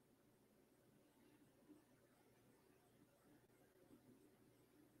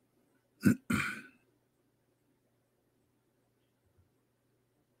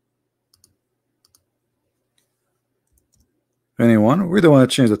 Anyone? We don't want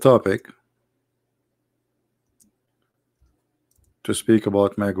to change the topic to speak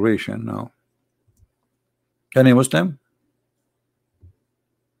about migration now. Any Muslim?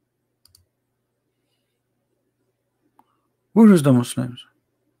 Where is the Muslims?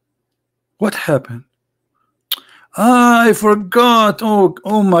 What happened? Ah, I forgot.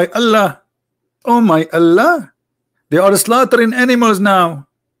 Oh my Allah. Oh my Allah. They are slaughtering animals now.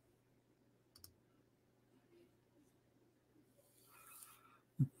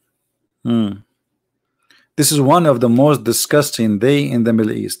 This is one of the most disgusting day in the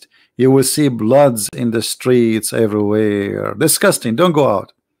Middle East. You will see bloods in the streets everywhere. Disgusting. Don't go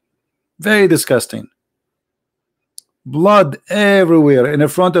out. Very disgusting. Blood everywhere in the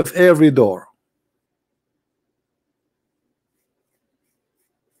front of every door.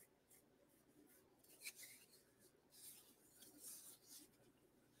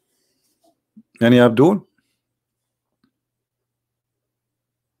 Any Abdul?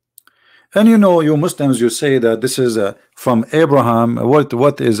 And you know, you Muslims, you say that this is from Abraham.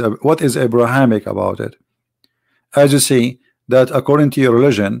 What is Abrahamic about it? As you see that according to your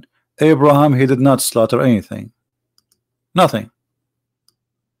religion, Abraham, he did not slaughter anything. Nothing.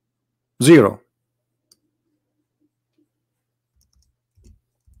 Zero.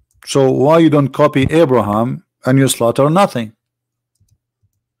 So why you don't copy Abraham and you slaughter nothing?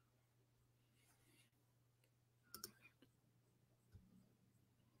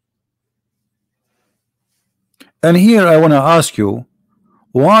 And here I want to ask you,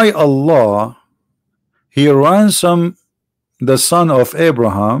 why Allah he ransomed the son of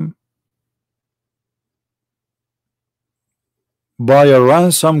Abraham by a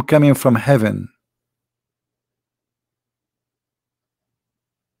ransom coming from heaven?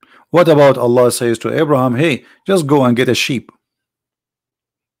 What about Allah says to Abraham, hey, just go and get a sheep?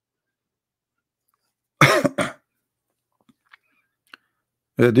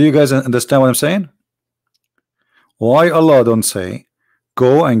 Do you guys understand what I'm saying? Why Allah don't say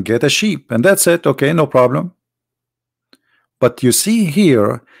go and get a sheep and that's it? Okay, no problem. But you see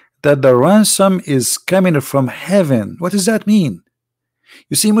here that the ransom is coming from heaven. What does that mean?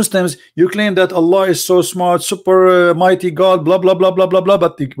 You see, Muslims, you claim that Allah is so smart, super mighty God, blah blah blah blah blah blah,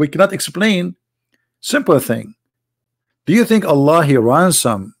 but we cannot explain simple thing. Do you think Allah he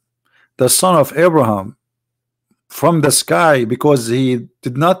ransomed the son of Abraham from the sky because he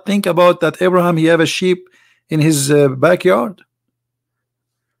did not think about that Abraham he have a sheep in his backyard?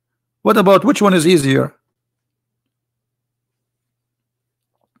 What about which one is easier?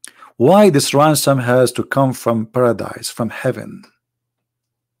 Why this ransom has to come from paradise, from heaven?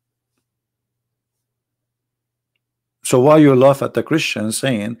 So why you laugh at the Christians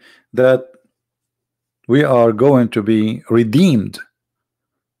saying that we are going to be redeemed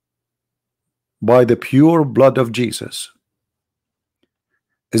by the pure blood of Jesus?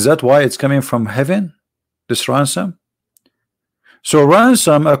 Is that why it's coming from heaven, this ransom? So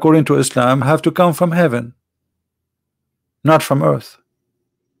ransom according to Islam have to come from heaven, not from earth.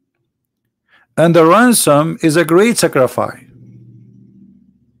 And the ransom is a great sacrifice,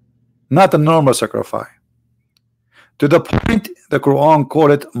 not a normal sacrifice. To the point the Quran call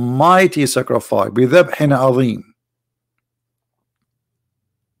it mighty sacrifice, بِذَبْحٍ عَظِيمٍ.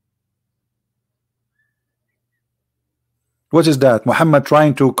 What is that? Muhammad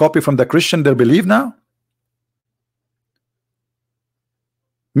trying to copy from the Christian their belief now?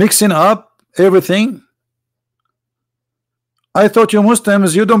 Mixing up everything. I thought you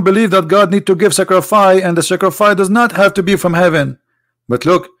Muslims, you don't believe that God need to give sacrifice, and the sacrifice does not have to be from heaven. But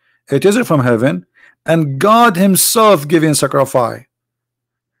look, it isn't from heaven, and God himself giving sacrifice.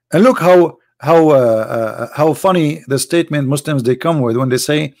 And look how funny the statement Muslims they come with when they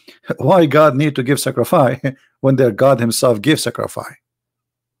say why God need to give sacrifice when their God himself gives sacrifice.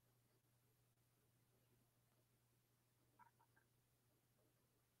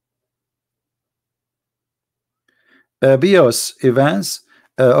 Bios Evans,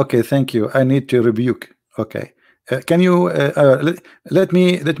 okay, thank you. I need to rebuke. Okay, can you let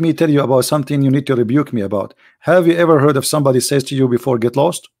me tell you about something you need to rebuke me about. Have you ever heard of somebody says to you before, get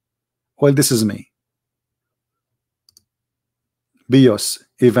lost? Well, this is me. Bios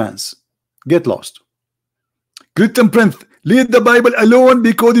Evans, get lost. Christian Prince, leave the Bible alone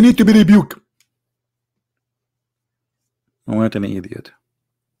because you need to be rebuked. What an idiot.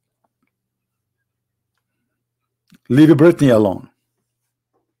 Leave Britney alone.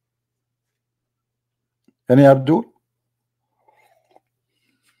 Any Abdul?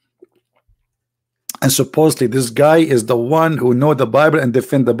 And supposedly this guy is the one who know the Bible and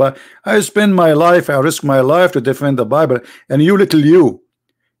defend the Bible. I spend my life, I risk my life to defend the Bible, and you little you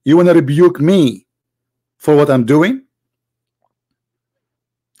want to rebuke me for what I'm doing?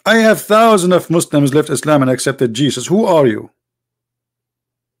 I have thousands of Muslims left Islam and accepted Jesus. Who are you?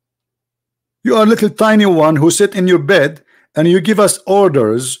 You are a little tiny one who sit in your bed and you give us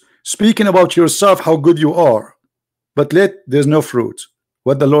orders speaking about yourself, how good you are, but there's no fruit.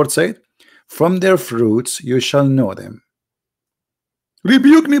 What the Lord said, from their fruits you shall know them.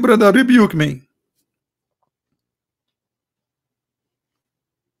 Rebuke me, brother, rebuke me.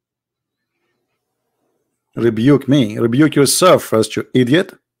 Rebuke me, rebuke yourself first, you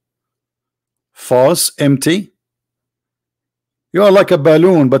idiot. False, empty. You are like a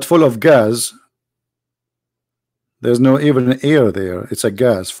balloon but full of gas. There's no even air there. It's a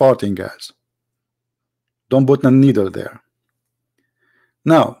gas, farting gas. Don't put a needle there.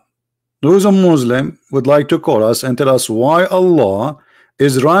 Now, those a Muslim would like to call us and tell us why Allah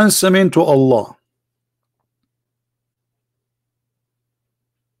is ransoming to Allah.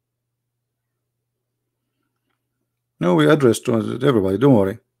 No, we address to everybody. Don't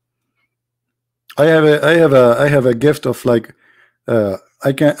worry. I have a gift of like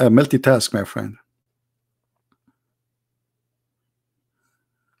I can multitask, my friend.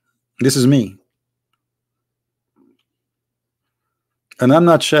 This is me. And I'm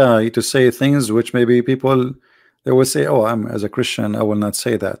not shy to say things which maybe people they will say, oh, I'm as a Christian, I will not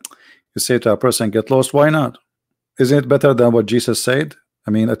say that. You say to a person, get lost, why not? Isn't it better than what Jesus said?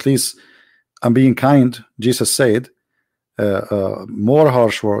 I mean, at least I'm being kind. Jesus said more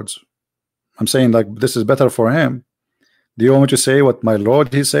harsh words. I'm saying like this is better for him. Do you want me to say what my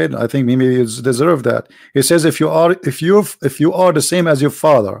Lord he said? I think maybe you deserve that. He says if you are the same as your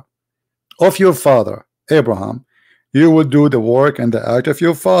father, of your father Abraham, you will do the work and the act of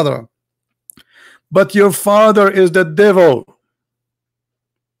your father. But your father is the devil.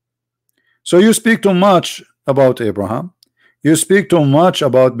 So you speak too much about Abraham. You speak too much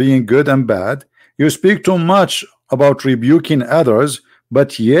about being good and bad. You speak too much about rebuking others,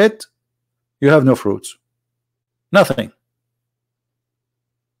 but yet you have no fruits. Nothing.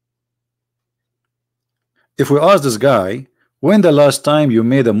 If we ask this guy, when the last time you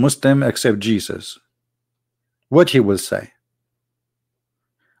made a Muslim accept Jesus, what he will say?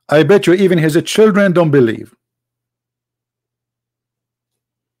 I bet you even his children don't believe.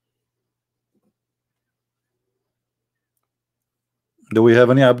 Do we have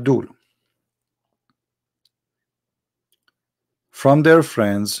any Abdul? From their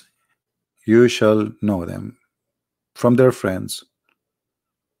friends you shall know them. From their friends.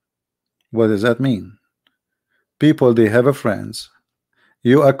 What does that mean? People, they have a friends.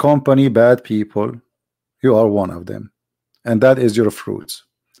 You accompany bad people, you are one of them, and that is your fruits.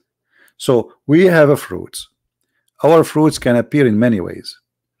 So we have a fruits. Our fruits can appear in many ways.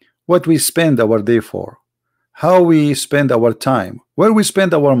 What we spend our day for, how we spend our time, where we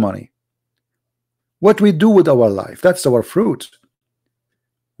spend our money, what we do with our life, that's our fruit.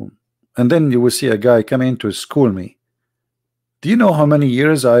 And then you will see a guy come in to school me. Do you know how many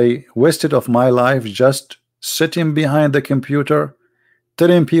years I wasted of my life just sitting behind the computer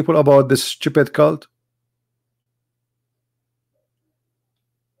telling people about this stupid cult?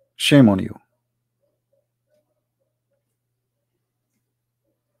 Shame on you.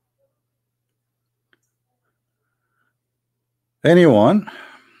 Anyone?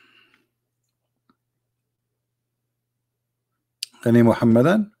 Any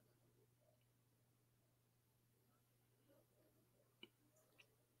Muhammadan?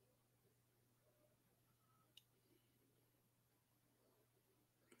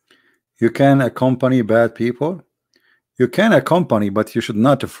 You can accompany bad people. You can accompany, but you should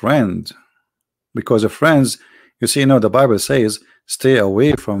not a friend, because of friends, you see, the Bible says, stay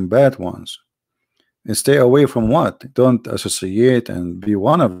away from bad ones. And stay away from what? Don't associate and be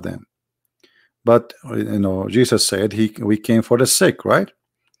one of them. But Jesus said we came for the sick, right?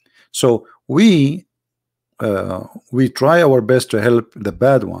 So we try our best to help the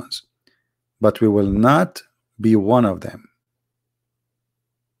bad ones, but we will not be one of them.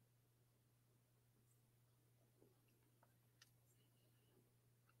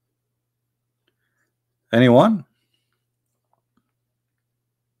 Anyone?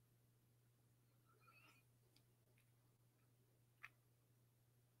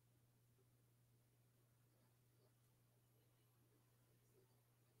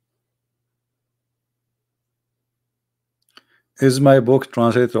 Is my book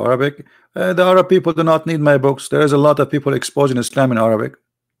translated to Arabic? The Arab people do not need my books. There is a lot of people exposing Islam in Arabic.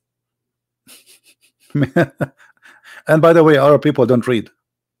 And by the way, Arab people don't read,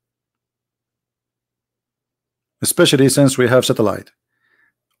 especially since we have satellite.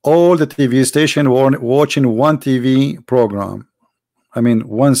 All the TV station were watching one TV program. I mean,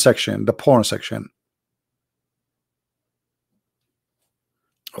 one section, the porn section.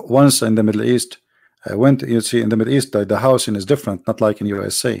 Once in the Middle East, I went, you see, in the Middle East, the housing is different, not like in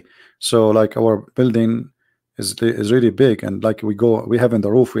USA. So like our building is really big, and like we have in the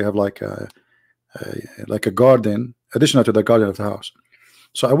roof, we have like a garden additional to the garden of the house.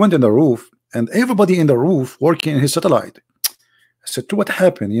 So I went in the roof, and everybody in the roof working in his satellite. I said, to what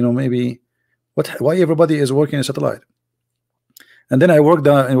happened? Maybe why everybody is working in satellite? And then I worked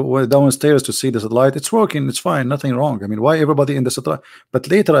downstairs to see the satellite. It's working, it's fine, nothing wrong. I mean, why everybody in the satellite? But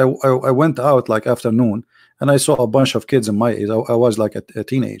later I went out like afternoon, and I saw a bunch of kids in my age. I was like a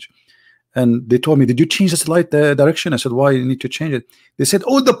teenage, and they told me, did you change the satellite direction? I said, why you need to change it? They said,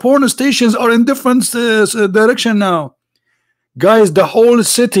 oh, the porn stations are in different direction now. Guys, the whole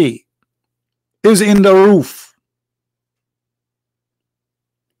city is in the roof.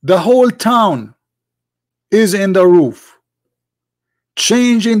 The whole town is in the roof,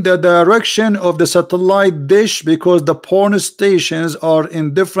 changing the direction of the satellite dish because the porn stations are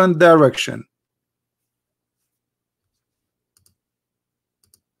in different direction.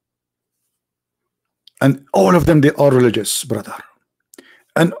 And all of them, they are religious, brother.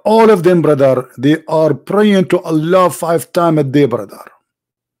 And all of them, brother, they are praying to Allah 5 times a day, brother.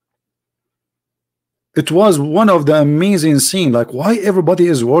 It was one of the amazing scene. Like, why everybody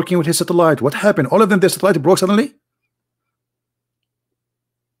is working with his satellite? What happened? All of them, their satellite broke suddenly.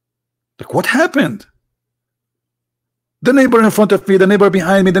 Like, what happened? The neighbor in front of me, the neighbor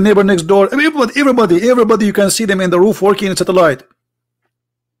behind me, the neighbor next door, everybody, you can see them in the roof working in satellite.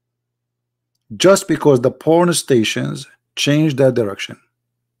 Just because the porn stations changed that direction.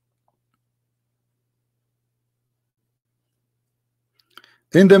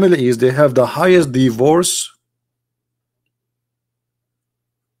 In the Middle East, they have the highest divorce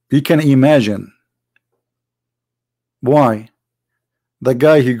you can imagine. Why? The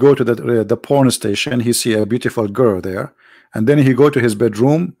guy, he go to the porn station, he see a beautiful girl there, and then he go to his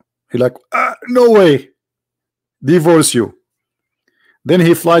bedroom, he like, no way, divorce you. Then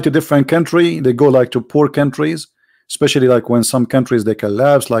he fly to different country, they go like to poor countries, especially like when some countries they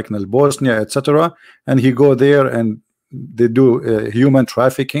collapse, like in Bosnia, etc. And he go there and they do human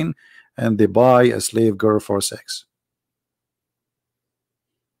trafficking, and they buy a slave girl for sex.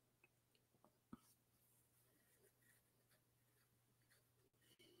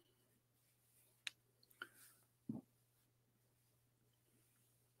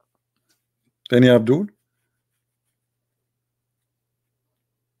 Any Abdul?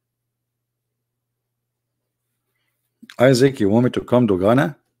 Isaac, you want me to come to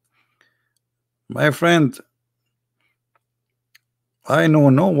Ghana? My friend, I know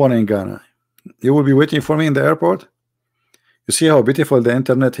no one in Ghana. You will be waiting for me in the airport. You see how beautiful the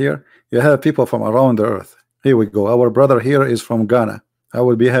internet here? You have people from around the earth. Here we go. Our brother here is from Ghana. I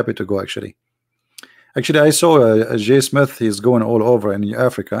will be happy to go actually. Actually, I saw Jay Smith. He's going all over in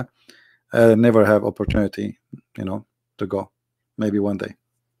Africa. I never have opportunity, to go. Maybe one day.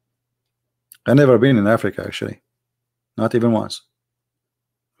 I never been in Africa actually. Not even once.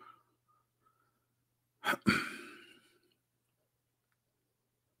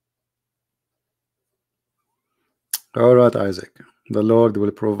 All right, Isaac. The Lord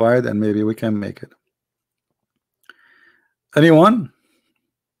will provide, and maybe we can make it. Anyone?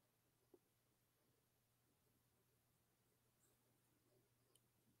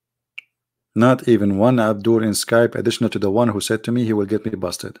 Not even one Abdur in Skype additional to the one who said to me he will get me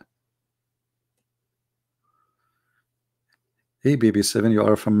busted. Hey BB7, you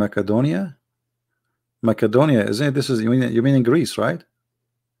are from Macedonia? Macedonia, isn't it? This is, you mean in Greece, right?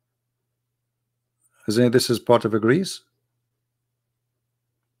 Isn't it, this is part of a Greece?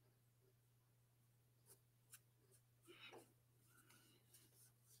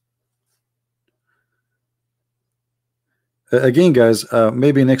 Again, guys,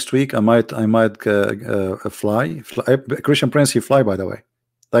 maybe next week I might fly. Christian Prince, he fly, by the way,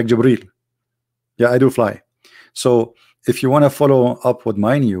 like Jibril. Yeah, I do fly. So if you want to follow up with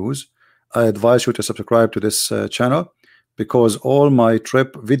my news, I advise you to subscribe to this channel, because all my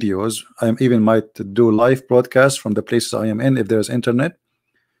trip videos, I even might do live broadcasts from the places I am in if there's internet.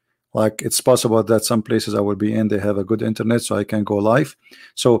 Like, it's possible that some places I will be in, they have a good internet, so I can go live.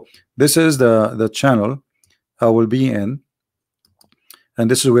 So this is the channel I will be in, and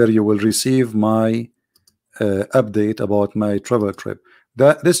this is where you will receive my update about my travel trip.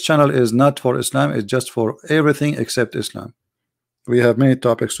 This channel is not for Islam, it's just for everything except Islam. We have many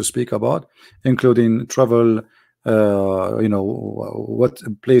topics to speak about, including travel, you know, what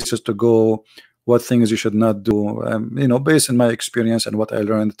places to go, what things you should not do, you know, based on my experience and what I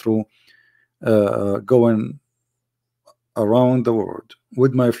learned through going around the world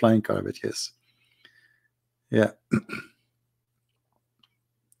with my flying carpet. Yes, yeah.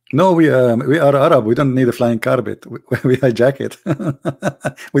 No, we are Arab. We don't need a flying carpet. We hijack it.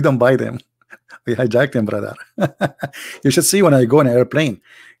 We don't buy them. We hijack them, brother. You should see when I go in an airplane.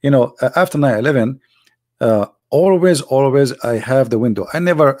 You know, after 9/11, always I have the window. I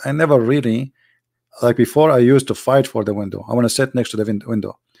never really, like before, I used to fight for the window. I want to sit next to the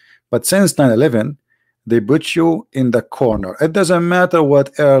window. But since 9/11, they put you in the corner. It doesn't matter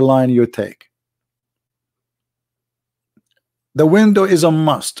what airline you take. The window is a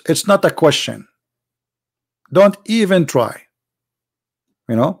must. It's not a question. Don't even try.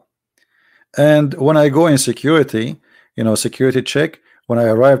 You know. And when I go in security, you know, security check, when I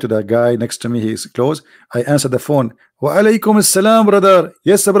arrive to that guy next to me, he's close, I answer the phone. Wa alaikum assalam, brother.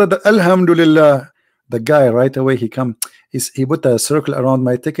 Yes, brother. Alhamdulillah. The guy right away, he put a circle around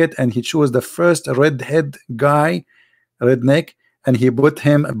my ticket, and he chose the first redhead guy, redneck, and he put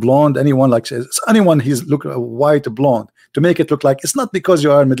him blonde. Anyone he's look white blonde to make it look like it's not because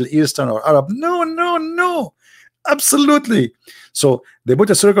you are Middle Eastern or Arab. No, absolutely. So they put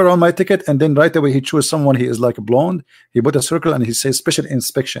a circle around my ticket, and then right away he chose someone, he is like a blonde. He put a circle and he says special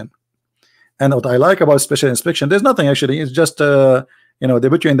inspection. And what I like about special inspection, there's nothing actually. It's just you know, they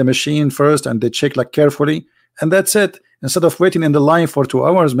put you in the machine first and they check like carefully, and that's it. Instead of waiting in the line for 2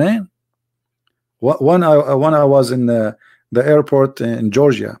 hours, man. When I was in the airport in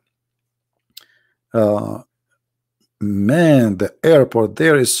Georgia, man, the airport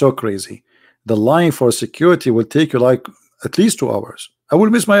there is so crazy. The line for security will take you like at least 2 hours. I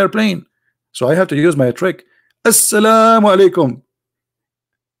will miss my airplane, so I have to use my trick. Assalamu alaikum.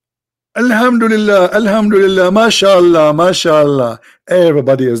 Alhamdulillah, Alhamdulillah, mashallah, mashallah.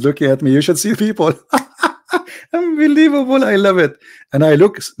 Everybody is looking at me. You should see people. Unbelievable. I love it. And I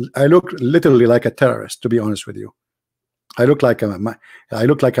look literally like a terrorist, to be honest with you. I look like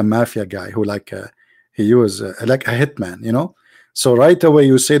a mafia guy who he was like a hitman, you know. So right away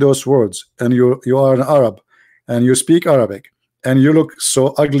you say those words, and you are an Arab, and you speak Arabic, and you look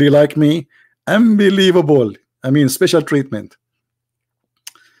so ugly like me. Unbelievable. I mean, special treatment.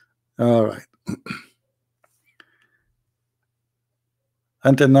 All right.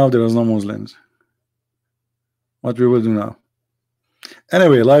 Until now there is no Muslims. What we will do now?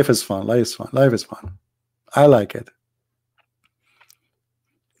 Anyway, life is fun. Life is fun. Life is fun. I like it.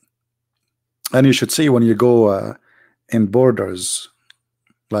 And you should see when you go in borders,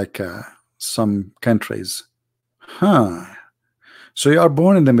 like some countries. Huh. So you are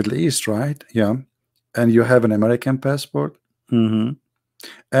born in the Middle East, right? Yeah. And you have an American passport? Mm-hmm.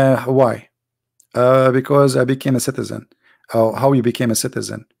 Why? Because I became a citizen. How you became a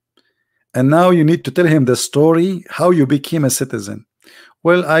citizen? And now you need to tell him the story how you became a citizen.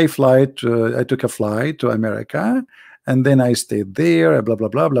 Well, I took a flight to America, and then I stayed there, blah blah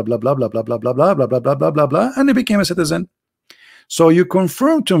blah blah blah blah blah blah blah blah blah blah blah blah blah blah blah, and I became a citizen. So you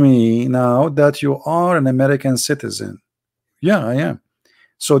confirm to me now that you are an American citizen. Yeah, I am.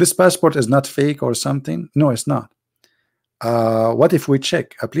 So this passport is not fake or something? No, it's not. What if we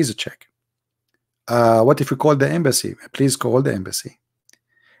check? Please check. What if we call the embassy? Please call the embassy.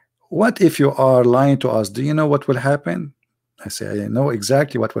 What if you are lying to us? Do you know what will happen? I say, I know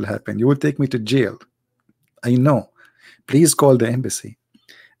exactly what will happen. You will take me to jail. I know. Please call the embassy.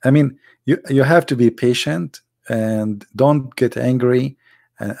 I mean, you have to be patient and don't get angry,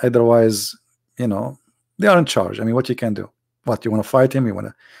 otherwise you know, they are in charge. I mean, what you can do? What, you want to fight him? You want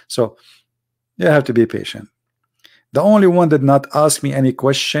to? So you have to be patient. The only one did not ask me any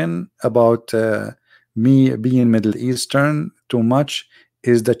question about me being Middle Eastern too much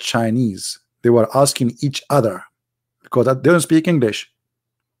is the Chinese. They were asking each other because they don't speak English.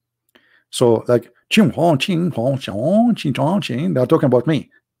 So like they're talking about me.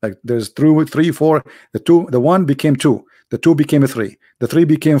 Like there's three, four. The one became two. The two became three. The three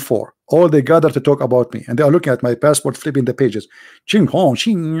became four. All they gathered to talk about me, and they are looking at my passport, flipping the pages. And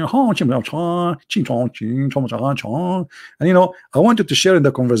you know, I wanted to share in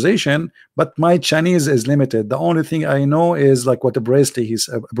the conversation, but my Chinese is limited. The only thing I know is like what the Brosty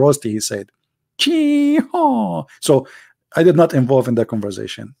he said. So I did not involve in the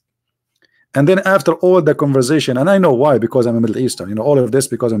conversation. And then after all the conversation, and I know why, because I'm a Middle Eastern, you know, all of this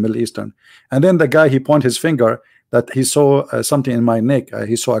because I'm Middle Eastern. And then the guy, he pointed his finger that he saw something in my neck.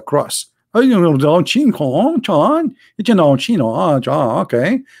 He saw a cross. Okay,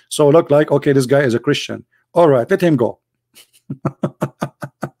 so look like, okay, this guy is a Christian. All right, let him go.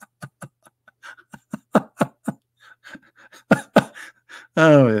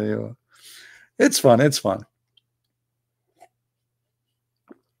 Oh, it's fun. It's fun.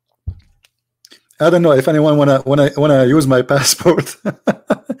 I don't know if anyone wanna use my passport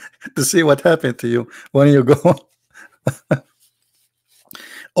to see what happened to you when you go.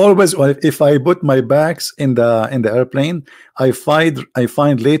 Always, if I put my bags in the airplane, I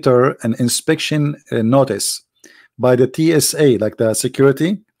find later an inspection notice by the TSA, like the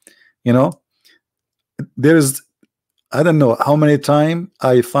security. You know, there's, I don't know how many times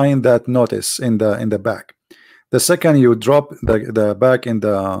I find that notice in the bag. The second you drop the bag in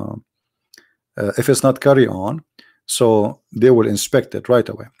the if it's not carry on, so they will inspect it right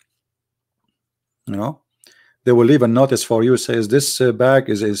away. You know, they will leave a notice for you, says this bag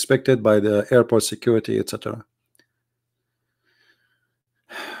is inspected by the airport security, etc.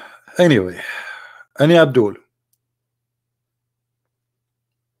 Anyway, Ani Abdul.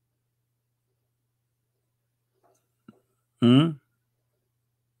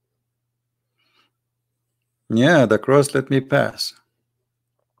 Yeah, the cross let me pass.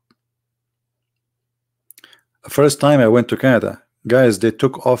 First time I went to Canada, guys, they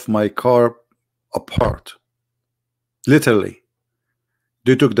took off my car apart. Literally.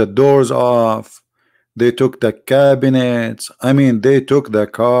 They took the doors off. They took the cabinets. I mean, they took the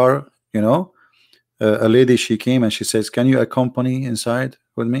car, you know. A lady, she came and she says, can you accompany inside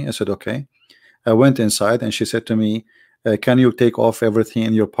with me? I said, okay. I went inside and she said to me, can you take off everything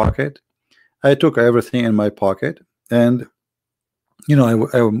in your pocket? I took everything in my pocket, and you know,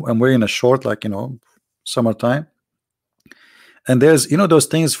 I'm wearing a short, like, you know, summertime. And there's, you know, those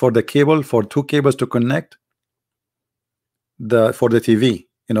things for the cable, for two cables to connect for the TV.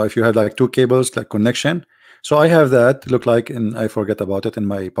 You know, if you have like two cables, like connection. So I have that, look like, and I forget about it in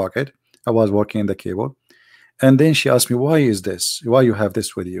my pocket. I was working in the cable, and then she asked me, why is this? Why you have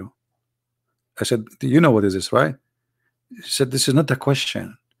this with you? I said, you know what is this, right? She said, this is not the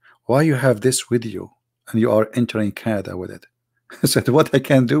question. Why you have this with you and you are entering Canada with it? I said, what I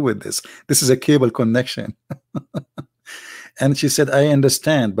can do with this? This is a cable connection. And she said, I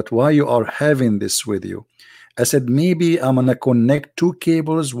understand, but why you are having this with you? I said, maybe I'm gonna connect two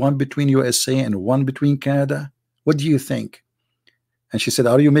cables, one between USA and one between Canada. What do you think? And she said,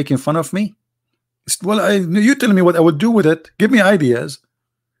 are you making fun of me? I said, well, you tell me what I would do with it. Give me ideas.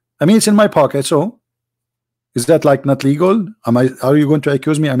 I mean, it's in my pocket, so is that like not legal? Are you going to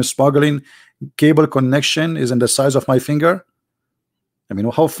accuse me I'm smuggling cable connection is in the size of my finger? I mean,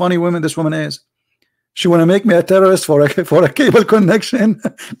 how funny this woman is. She want to make me a terrorist for a cable connection.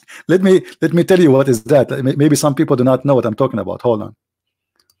 let me tell you what is that. Maybe some people do not know what I'm talking about. Hold on.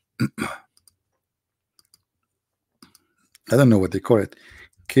 I don't know what they call it.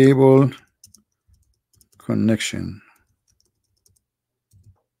 Cable connection.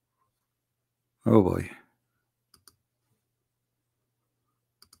 Oh boy.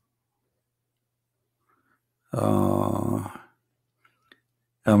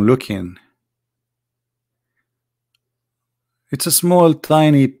 I'm looking. It's a small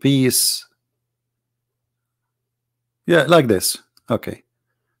tiny piece. Yeah, like this. Okay,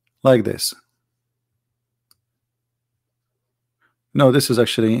 like this. No, this is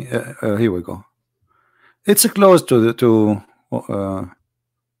actually here we go. It's close to the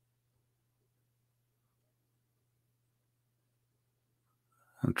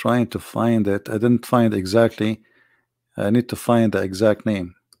I'm trying to find it. I didn't find exactly. I need to find the exact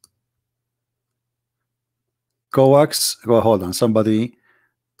name. Coax. Go, hold on. Somebody.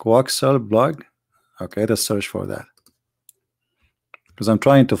 Coaxial blog. Okay, let's search for that. because I'm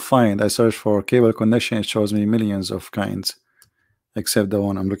trying to find. I search for cable connection, it shows me millions of kinds, except the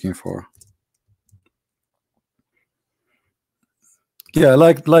one I'm looking for. Yeah,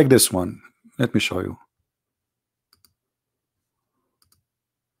 like this one. Let me show you.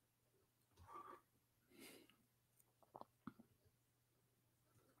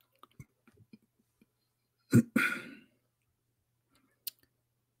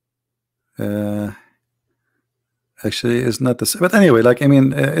 Actually, it's not the same, but anyway, like I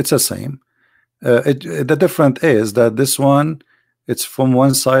mean, it's the same. The difference is that this one, it's from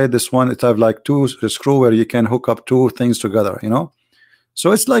one side. This one, it have like two screw where you can hook up two things together, you know.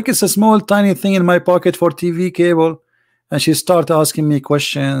 So it's like it's a small tiny thing in my pocket for TV cable. And she started asking me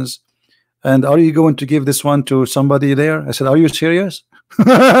questions. And are you going to give this one to somebody there? I said, are you serious?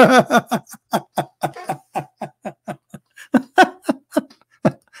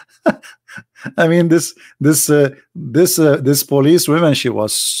 I mean, this police woman, she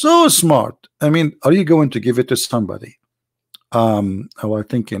was so smart. I mean, are you going to give it to somebody? I was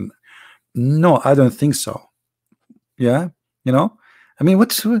thinking, no, I don't think so. Yeah, you know, I mean,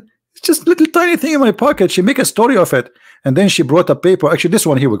 it's just little tiny thing in my pocket. She make a story of it, and then she brought a paper. Actually, this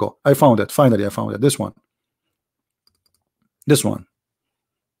one, here we go. I found it. Finally, I found it. This one. This one.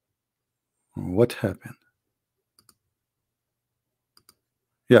 What happened?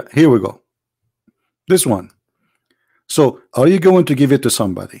 Yeah, here we go. This one. So, are you going to give it to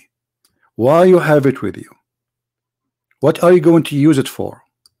somebody? Why you have it with you? What are you going to use it for?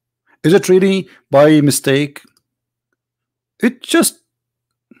 Is it really by mistake? It just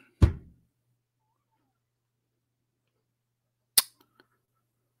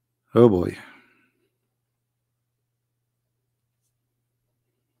oh boy.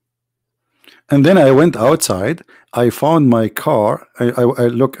 And then I went outside. I found my car. I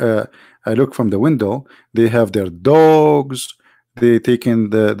look from the window. They have their dogs. They taken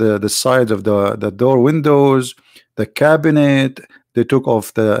the sides of the door windows, the cabinet. They took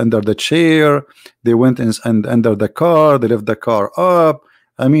off the under the chair. They went in and under the car. They left the car up.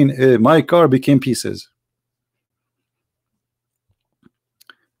 I mean, my car became pieces.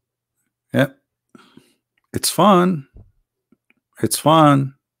 Yeah, it's fun. It's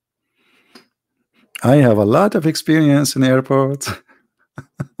fun. I have a lot of experience in airports.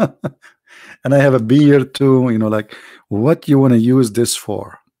 And I have a beard too, you know, like what you want to use this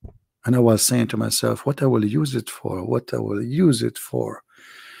for? And I was saying to myself, what I will use it for, what I will use it for.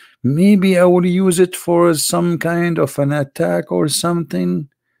 Maybe I will use it for some kind of an attack or something,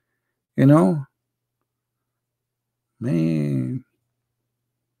 you know. Man.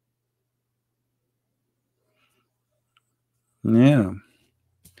 Yeah.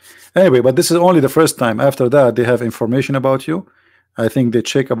 Anyway, but this is only the first time. After that, they have information about you. I think they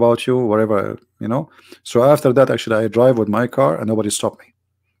check about you wherever, you know. So after that, actually, I drive with my car and nobody stopped me.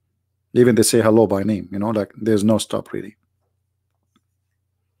 Even they say hello by name, you know, like there's no stop really.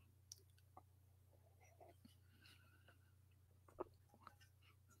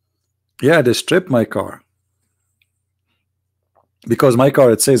 Yeah, they stripped my car because my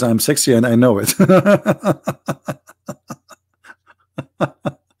car, it says I'm sexy and I know it.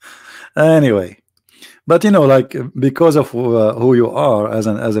 Anyway, but you know, like because of who you are as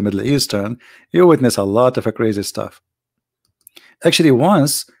a Middle Eastern, you witness a lot of crazy stuff. Actually,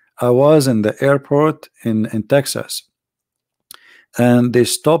 once I was in the airport in Texas, and they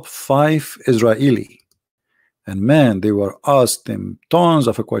stopped 5 Israeli, and man, they were asked them tons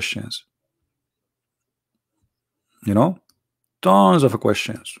of questions. You know, tons of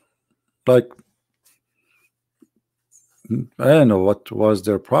questions. Like I don't know what was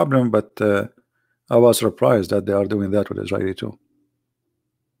their problem, but I was surprised that they are doing that with Israeli too.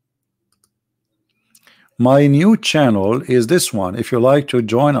 My new channel is this one. If you like to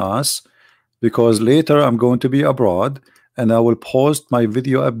join us, because later I'm going to be abroad and I will post my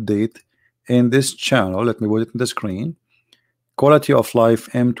video update in this channel. Let me put it in the screen. Quality of life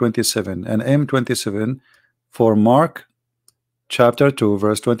M27, and M27 for Mark chapter 2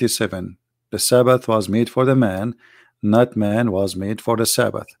 verse 27. The Sabbath was made for the man, not man was made for the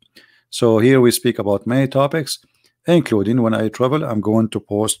Sabbath. So here we speak about many topics, including when I travel. I'm going to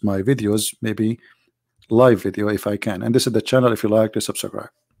post my videos, maybe live video if I can. And this is the channel if you like to subscribe.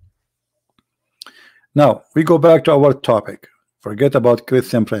 Now we go back to our topic. Forget about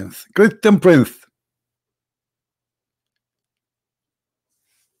Christian Prince. Christian Prince.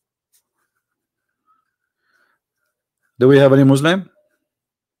 Do we have any Muslim?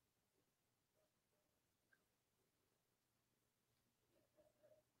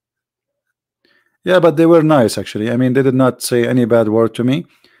 Yeah, but they were nice actually. I mean, they did not say any bad word to me.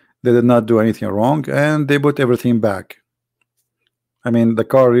 They did not do anything wrong, and they put everything back. I mean, the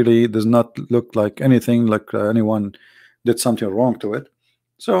car really does not look like anything like anyone did something wrong to it.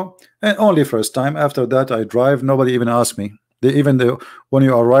 So, and only first time. After that, I drive. Nobody even asked me. When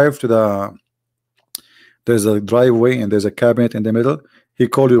you arrive to there's a driveway and there's a cabinet in the middle. He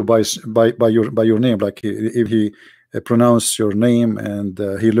called you by your name. Like if he pronounce your name and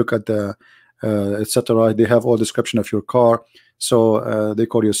he look at the etc. They have all description of your car. So they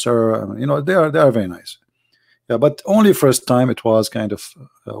call you sir. You know, they are very nice. Yeah, but only first time it was kind of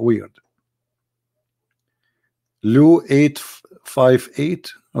weird. Lou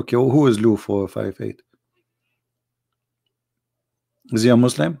 858. Okay, well, who is Lou 458? Is he a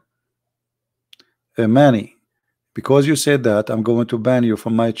Muslim? Manny, because you said that, I'm going to ban you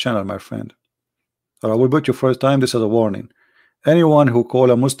from my channel, my friend. Or I will put you first time. This is a warning. Anyone who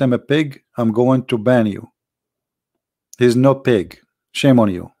call a Muslim a pig, I'm going to ban you. He's no pig. Shame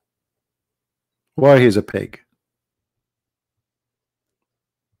on you. Why he's a pig?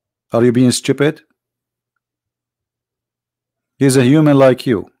 Are you being stupid? He's a human like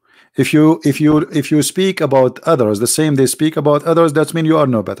you. If you speak about others the same they speak about others, that means you are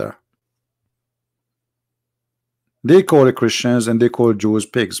no better. They call Christians and they call Jews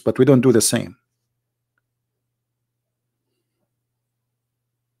pigs, but we don't do the same.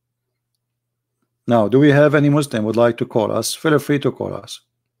 Now, do we have any Muslim would like to call us? Feel free to call us.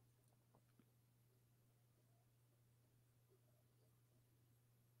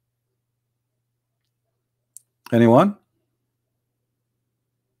 Anyone?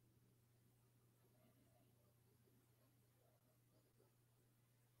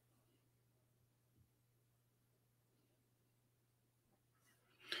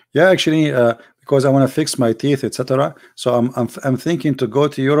 Yeah, actually, because I want to fix my teeth, etc. So I'm thinking to go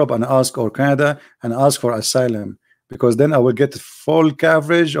to Europe and ask, or Canada, and ask for asylum, because then I will get full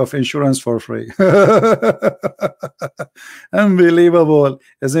coverage of insurance for free. Unbelievable,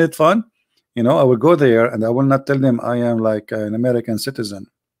 isn't it fun? You know, I will go there and I will not tell them I am like an American citizen,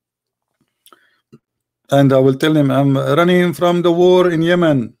 and I will tell them I'm running from the war in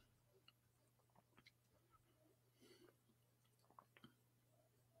Yemen.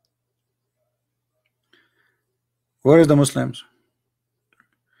 Where is the Muslims?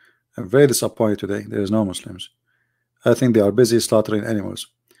 I'm very disappointed today. There is no Muslims. I think they are busy slaughtering animals.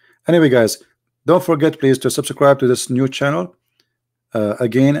 Anyway, guys, don't forget please to subscribe to this new channel.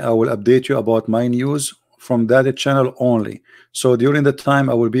 Again, I will update you about my news from that channel only. So during the time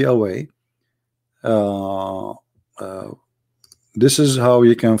I will be away, this is how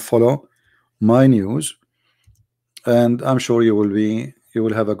you can follow my news, and I'm sure you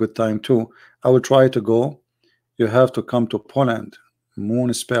will have a good time too. I will try to go. You have to come to Poland.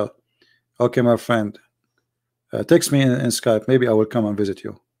 Moon spell. Okay, my friend. Text me in Skype. Maybe I will come and visit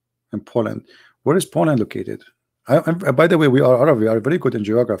you in Poland. Where is Poland located? By the way, we are Arab. We are very good in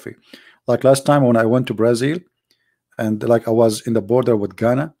geography. Like last time when I went to Brazil, and like I was in the border with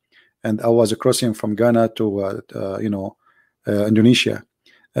Ghana, and I was crossing from Ghana to Indonesia.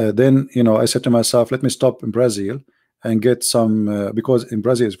 Then I said to myself, let me stop in Brazil and get some because in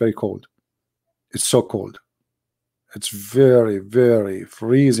Brazil it's very cold. It's so cold. It's very, very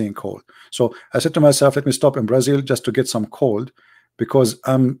freezing cold. So I said to myself, let me stop in Brazil just to get some cold, because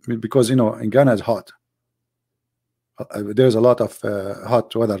in Ghana it's hot. There's a lot of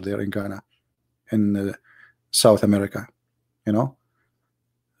hot weather there in Ghana, in South America,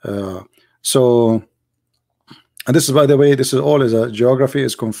 so, and this is, by the way, this is all is a geography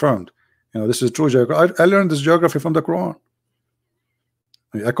is confirmed. This is true geography. I learned this geography from the Quran.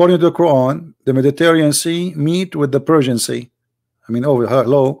 According to the Quran, the Mediterranean Sea meet with the Persian Sea. I mean,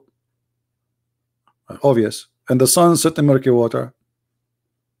 hello, obvious. And the sun set in murky water.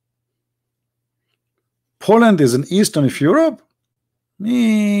 Poland is in Eastern Europe.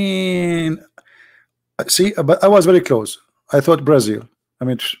 See, but I was very close. I thought Brazil. I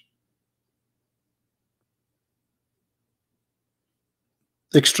mean,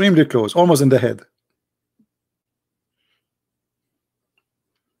 extremely close, almost in the head.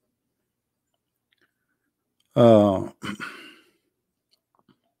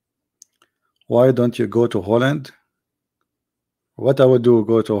 Why don't you go to Holland? What I would do,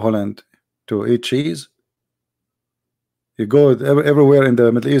 go to Holland to eat cheese? You go everywhere in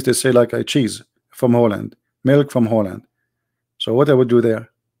the Middle East, they say like a cheese from Holland, milk from Holland. So what I would do there?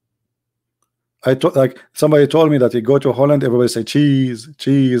 Like somebody told me that you go to Holland, everybody say cheese,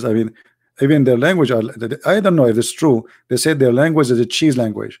 cheese. I mean, even their language I don't know if it's true. They said their language is a cheese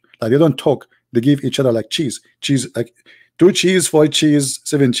language. Like they don't talk, they give each other like cheese, like 2 cheese, 4 cheese,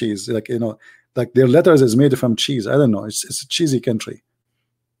 7 cheese. Like like their letters is made from cheese. I don't know. It's a cheesy country.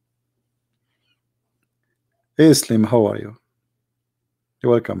 Hey Slim, how are you?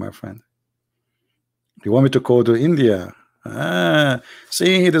 You're welcome, my friend. You want me to go to India? Ah,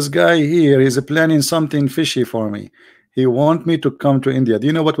 see, this guy here is planning something fishy for me. He want me to come to India. Do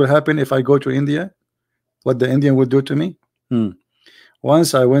you know what will happen if I go to India? What the Indian would do to me?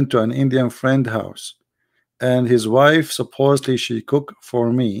 Once I went to an Indian friend house, and his wife supposedly she cooked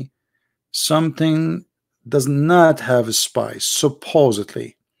for me something does not have spice,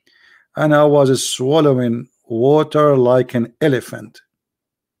 supposedly, and I was swallowing water like an elephant.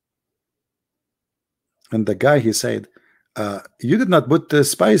 And the guy he said, you did not put the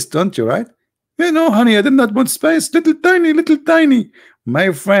spice, don't you, right? No, honey, I did not put spice. Little tiny.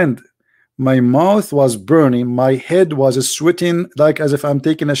 My friend, my mouth was burning, my head was sweating like as if I'm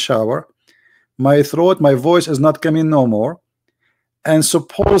taking a shower. My throat, my voice is not coming no more. And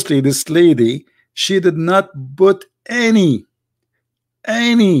supposedly this lady, she did not put any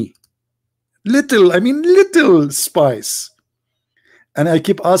little, I mean little spice. And I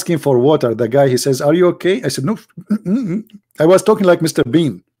keep asking for water. The guy, he says, are you okay? I said, no. I was talking like Mr.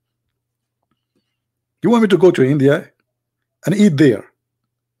 Bean. You want me to go to India and eat there?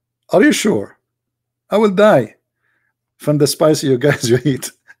 Are you sure? I will die from the spice you guys you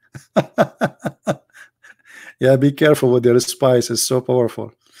eat. Yeah, be careful with their spice. It's so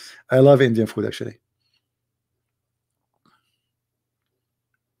powerful. I love Indian food, actually.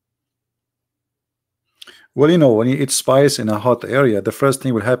 Well, you know, when you eat spice in a hot area, the first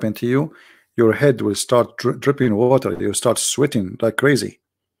thing will happen to you, your head will start dripping water. You start sweating like crazy.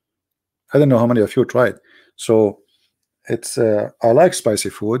 I don't know how many of you tried. So it's I like spicy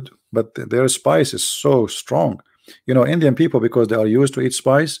food, but their spice is so strong. You know, Indian people, because they are used to eat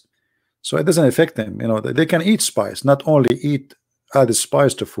spice, so it doesn't affect them. You know, they can eat spice, not only eat added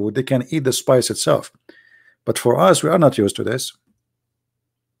spice to food, they can eat the spice itself. But for us, we are not used to this.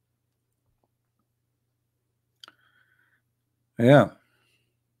 Yeah,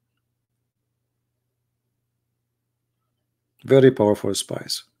 very powerful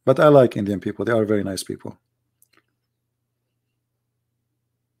spice. But I like Indian people. They are very nice people.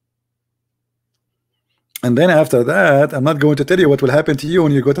 And then after that, I'm not going to tell you what will happen to you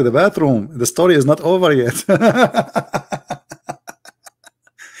when you go to the bathroom. The story is not over yet.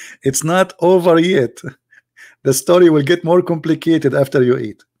 It's not over yet. The story will get more complicated after you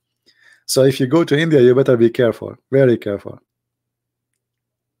eat. So if you go to India, you better be careful, very careful.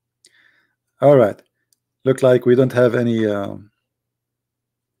 All right. Look like we don't have any.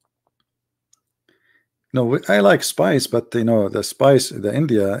 No, I like spice, but you know the spice. The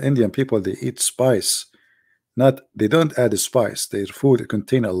Indian people, they eat spice. Not they don't add spice. Their food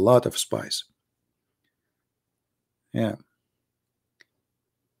contain a lot of spice. Yeah.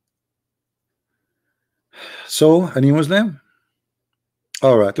 So any Muslim?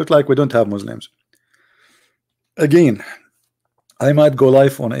 All right. Look like we don't have Muslims. Again, I might go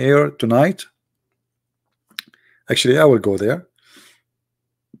live on air tonight. Actually, I will go there.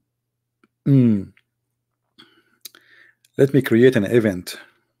 Let me create an event.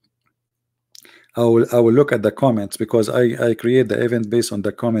 I will look at the comments, because I create the event based on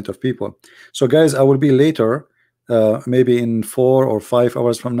the comment of people. So guys, I will be later, maybe in 4 or 5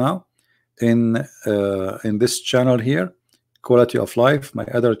 hours from now, in this channel here, Quality of Life, my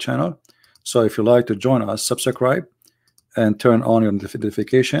other channel. So if you like to join us, subscribe and turn on your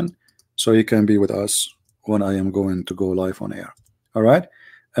notification so you can be with us when I am going to go live on air. All right.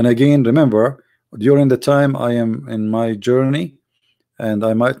 And again, remember, during the time I am in my journey, and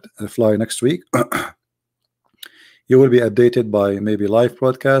I might fly next week, you will be updated by maybe live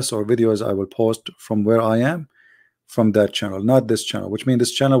broadcasts or videos I will post from where I am, from that channel, not this channel, which means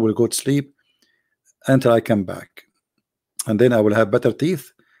this channel will go to sleep until I come back. And then I will have better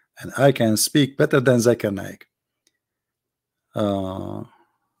teeth and I can speak better than Zakir Naik.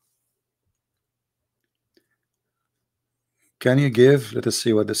 Can you give, let us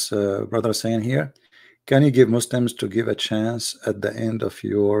see what this brother is saying here. Can you give Muslims to give a chance at the end of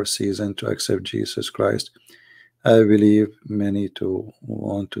your season to accept Jesus Christ? I believe many to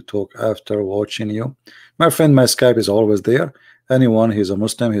want to talk after watching you. My friend, my Skype is always there. Anyone who's a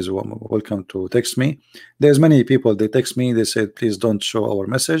Muslim, he's welcome to text me. There's many people, they text me, they say, please don't show our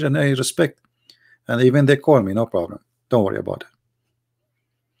message, and I respect. And even they call me, no problem. Don't worry about it.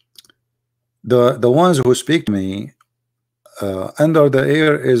 The ones who speak to me under the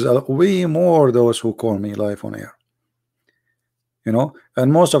air is way more those who call me live on air, you know.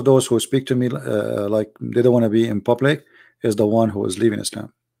 And most of those who speak to me like they don't want to be in public is the one who is leaving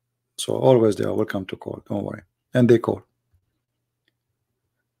Islam. So always they are welcome to call, don't worry. And they call.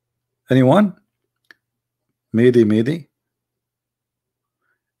 Anyone? Mehdi?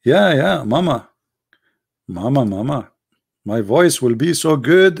 Yeah, mama. My voice will be so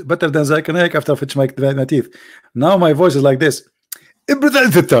good, better than Zakanek after fetch my teeth. Now my voice is like this. And that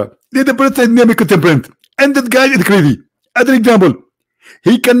guy is crazy. Other example,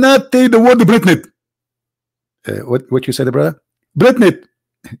 he cannot take the word Britnet. What you said, brother? Britnet.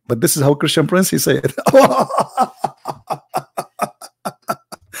 But this is how Christian Prince he said.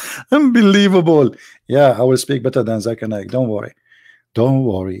 Unbelievable. Yeah, I will speak better than Zakanek. Don't worry. Don't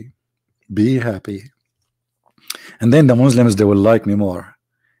worry. Be happy. And then the Muslims, they will like me more.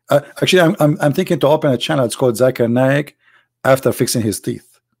 Actually, I'm thinking to open a channel. It's called Zakir Naik after fixing his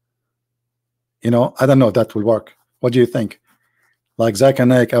teeth. You know, I don't know if that will work. What do you think? Like Zakir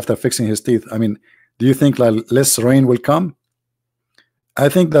Naik after fixing his teeth. I mean, do you think like less rain will come? I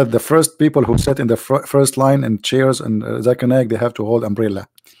think that the first people who sit in the first line in chairs and Zakir Naik, they have to hold umbrella.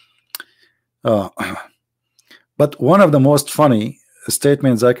 But one of the most funny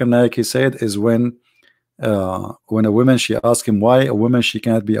statements Zakir Naik he said is when a woman, she asked him why a woman she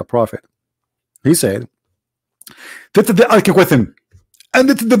can't be a prophet. He said, "This is the arching question, and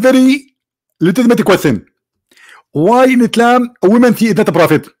it is the very legitimate question. Why in Islam a woman she is not a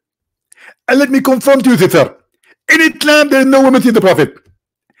prophet? And let me confirm to you, sister, in Islam there is no woman she is a prophet,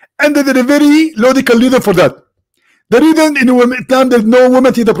 and there is a very logical reason for that. The reason in Islam there is no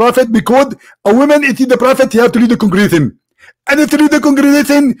woman she is a prophet because a woman if she is a prophet, she have to lead the congregation, and if to lead the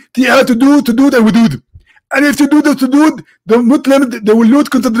congregation, she have to do and we do." And if you do this, the Muslims, they will lose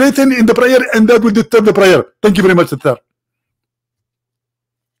concentration in the prayer, and that will disturb the prayer. Thank you very much, sir.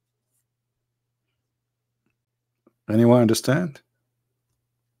 Anyone understand?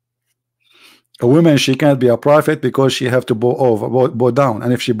 A woman, she can't be a prophet because she have to bow down,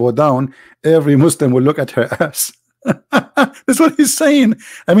 and if she bow down, every Muslim will look at her ass. That's what he's saying.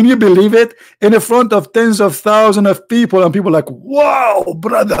 I mean, you believe it? In front of tens of thousands of people, and people like, wow,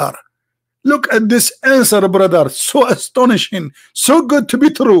 brother. Look at this answer, brother. So astonishing. So good to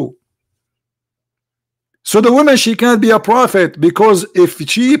be true. So the woman, she can't be a prophet because if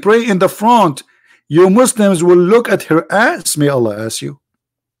she pray in the front, you Muslims will look at her ass. May Allah ask you.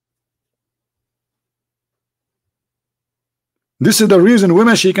 This is the reason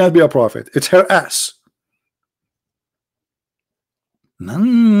women, she can't be a prophet. It's her ass.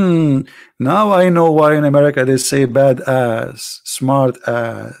 Now I know why in America they say bad ass, smart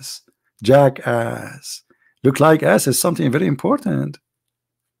ass, jackass. Look like ass is something very important.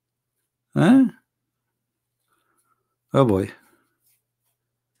 Huh? Oh boy.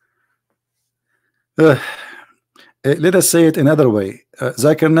 Let us say it another way.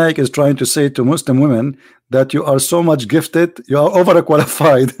 Zakir Naik is trying to say to Muslim women that you are so much gifted, you are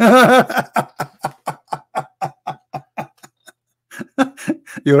overqualified.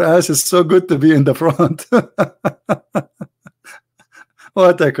 Your ass is so good to be in the front.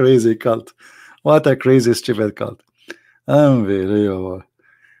 What a crazy cult. What a crazy stupid cult. Unbelievable.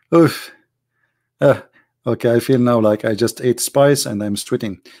 Oof. Okay, I feel now like I just ate spice and I'm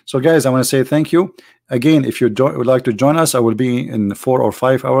sweating. So guys, I want to say thank you. Again, if you would like to join us, I will be in 4 or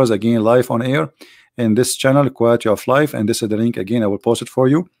 5 hours again live on air in this channel, Quality of Life, and this is the link again. I will post it for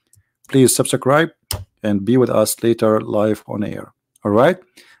you. Please subscribe and be with us later live on air. All right.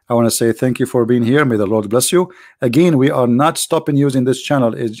 I want to say thank you for being here. May the Lord bless you. Again, we are not stopping using this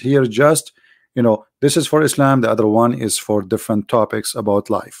channel. It's here just, you know, this is for Islam. The other one is for different topics about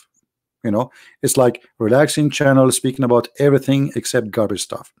life. You know, it's like relaxing channel speaking about everything except garbage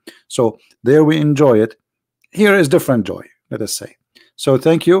stuff. So there we enjoy it. Here is different joy, let us say. So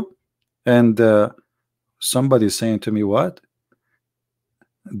thank you. And somebody's saying to me, what?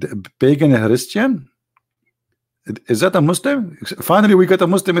 The pagan Christian? Is that a Muslim? Finally, we got a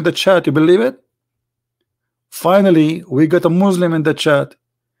Muslim in the chat. You believe it? Finally, we got a Muslim in the chat.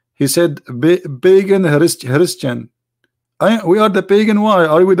 He said, pagan Christian. We are the pagan. Why?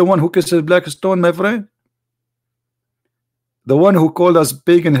 Are we the one who kisses black stone, my friend? The one who called us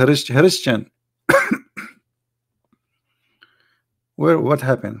pagan Christian. What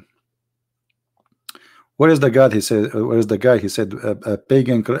happened? Where is the God? He said, where is the guy? He said,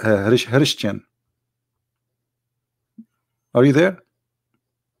 pagan Christian. Are you there?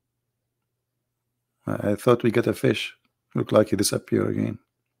 I thought we got a fish. Look like he disappeared again.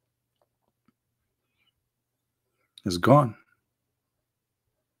 It's gone.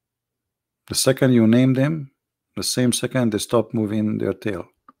 The second you name them, the same second they stop moving their tail.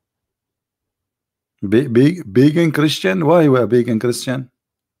 Pagan Christian? Why you are pagan Christian?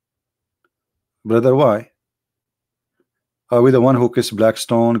 Brother, why? Are we the one who kiss black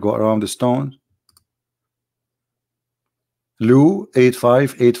stone, go around the stone? Lou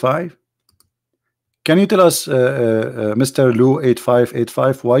 8585. Can you tell us, Mr. Lou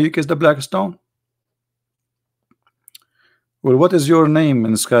 8585, why you kiss the black stone? Well, what is your name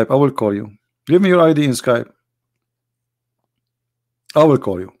in Skype? I will call you. Give me your ID in Skype. I will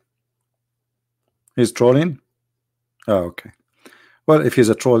call you. He's trolling? Oh, okay. Well, if he's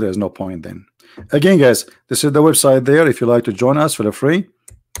a troll, there's no point then. Again, guys, this is the website there. If you like to join us, feel free.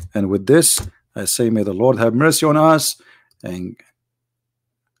 And with this, I say, may the Lord have mercy on us. And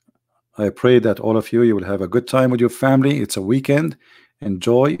I pray that all of you will have a good time with your family. It's a weekend.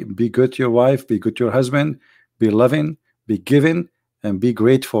 Enjoy. Be good to your wife. Be good to your husband. Be loving. Be giving. And be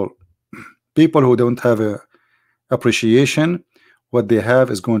grateful. People who don't have a appreciation, what they have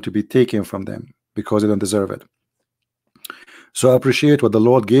is going to be taken from them because they don't deserve it. So appreciate what the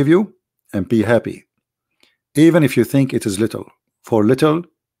Lord gave you and be happy. Even if you think it is little. For little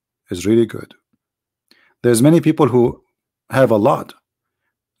is really good. There's many people who have a lot,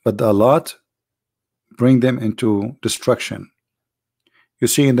 but a lot bring them into destruction. You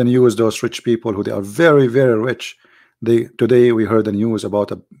see in the news those rich people who they are very, very rich. Today we heard the news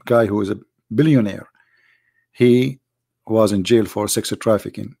about a guy who is a billionaire. He was in jail for sex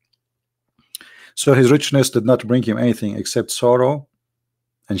trafficking. So his richness did not bring him anything except sorrow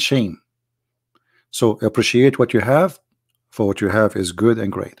and shame. So appreciate what you have, for what you have is good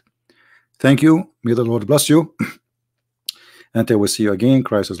and great. Thank you. May the Lord bless you. Until we see you again,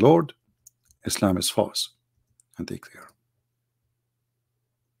 Christ is Lord, Islam is false. And take care.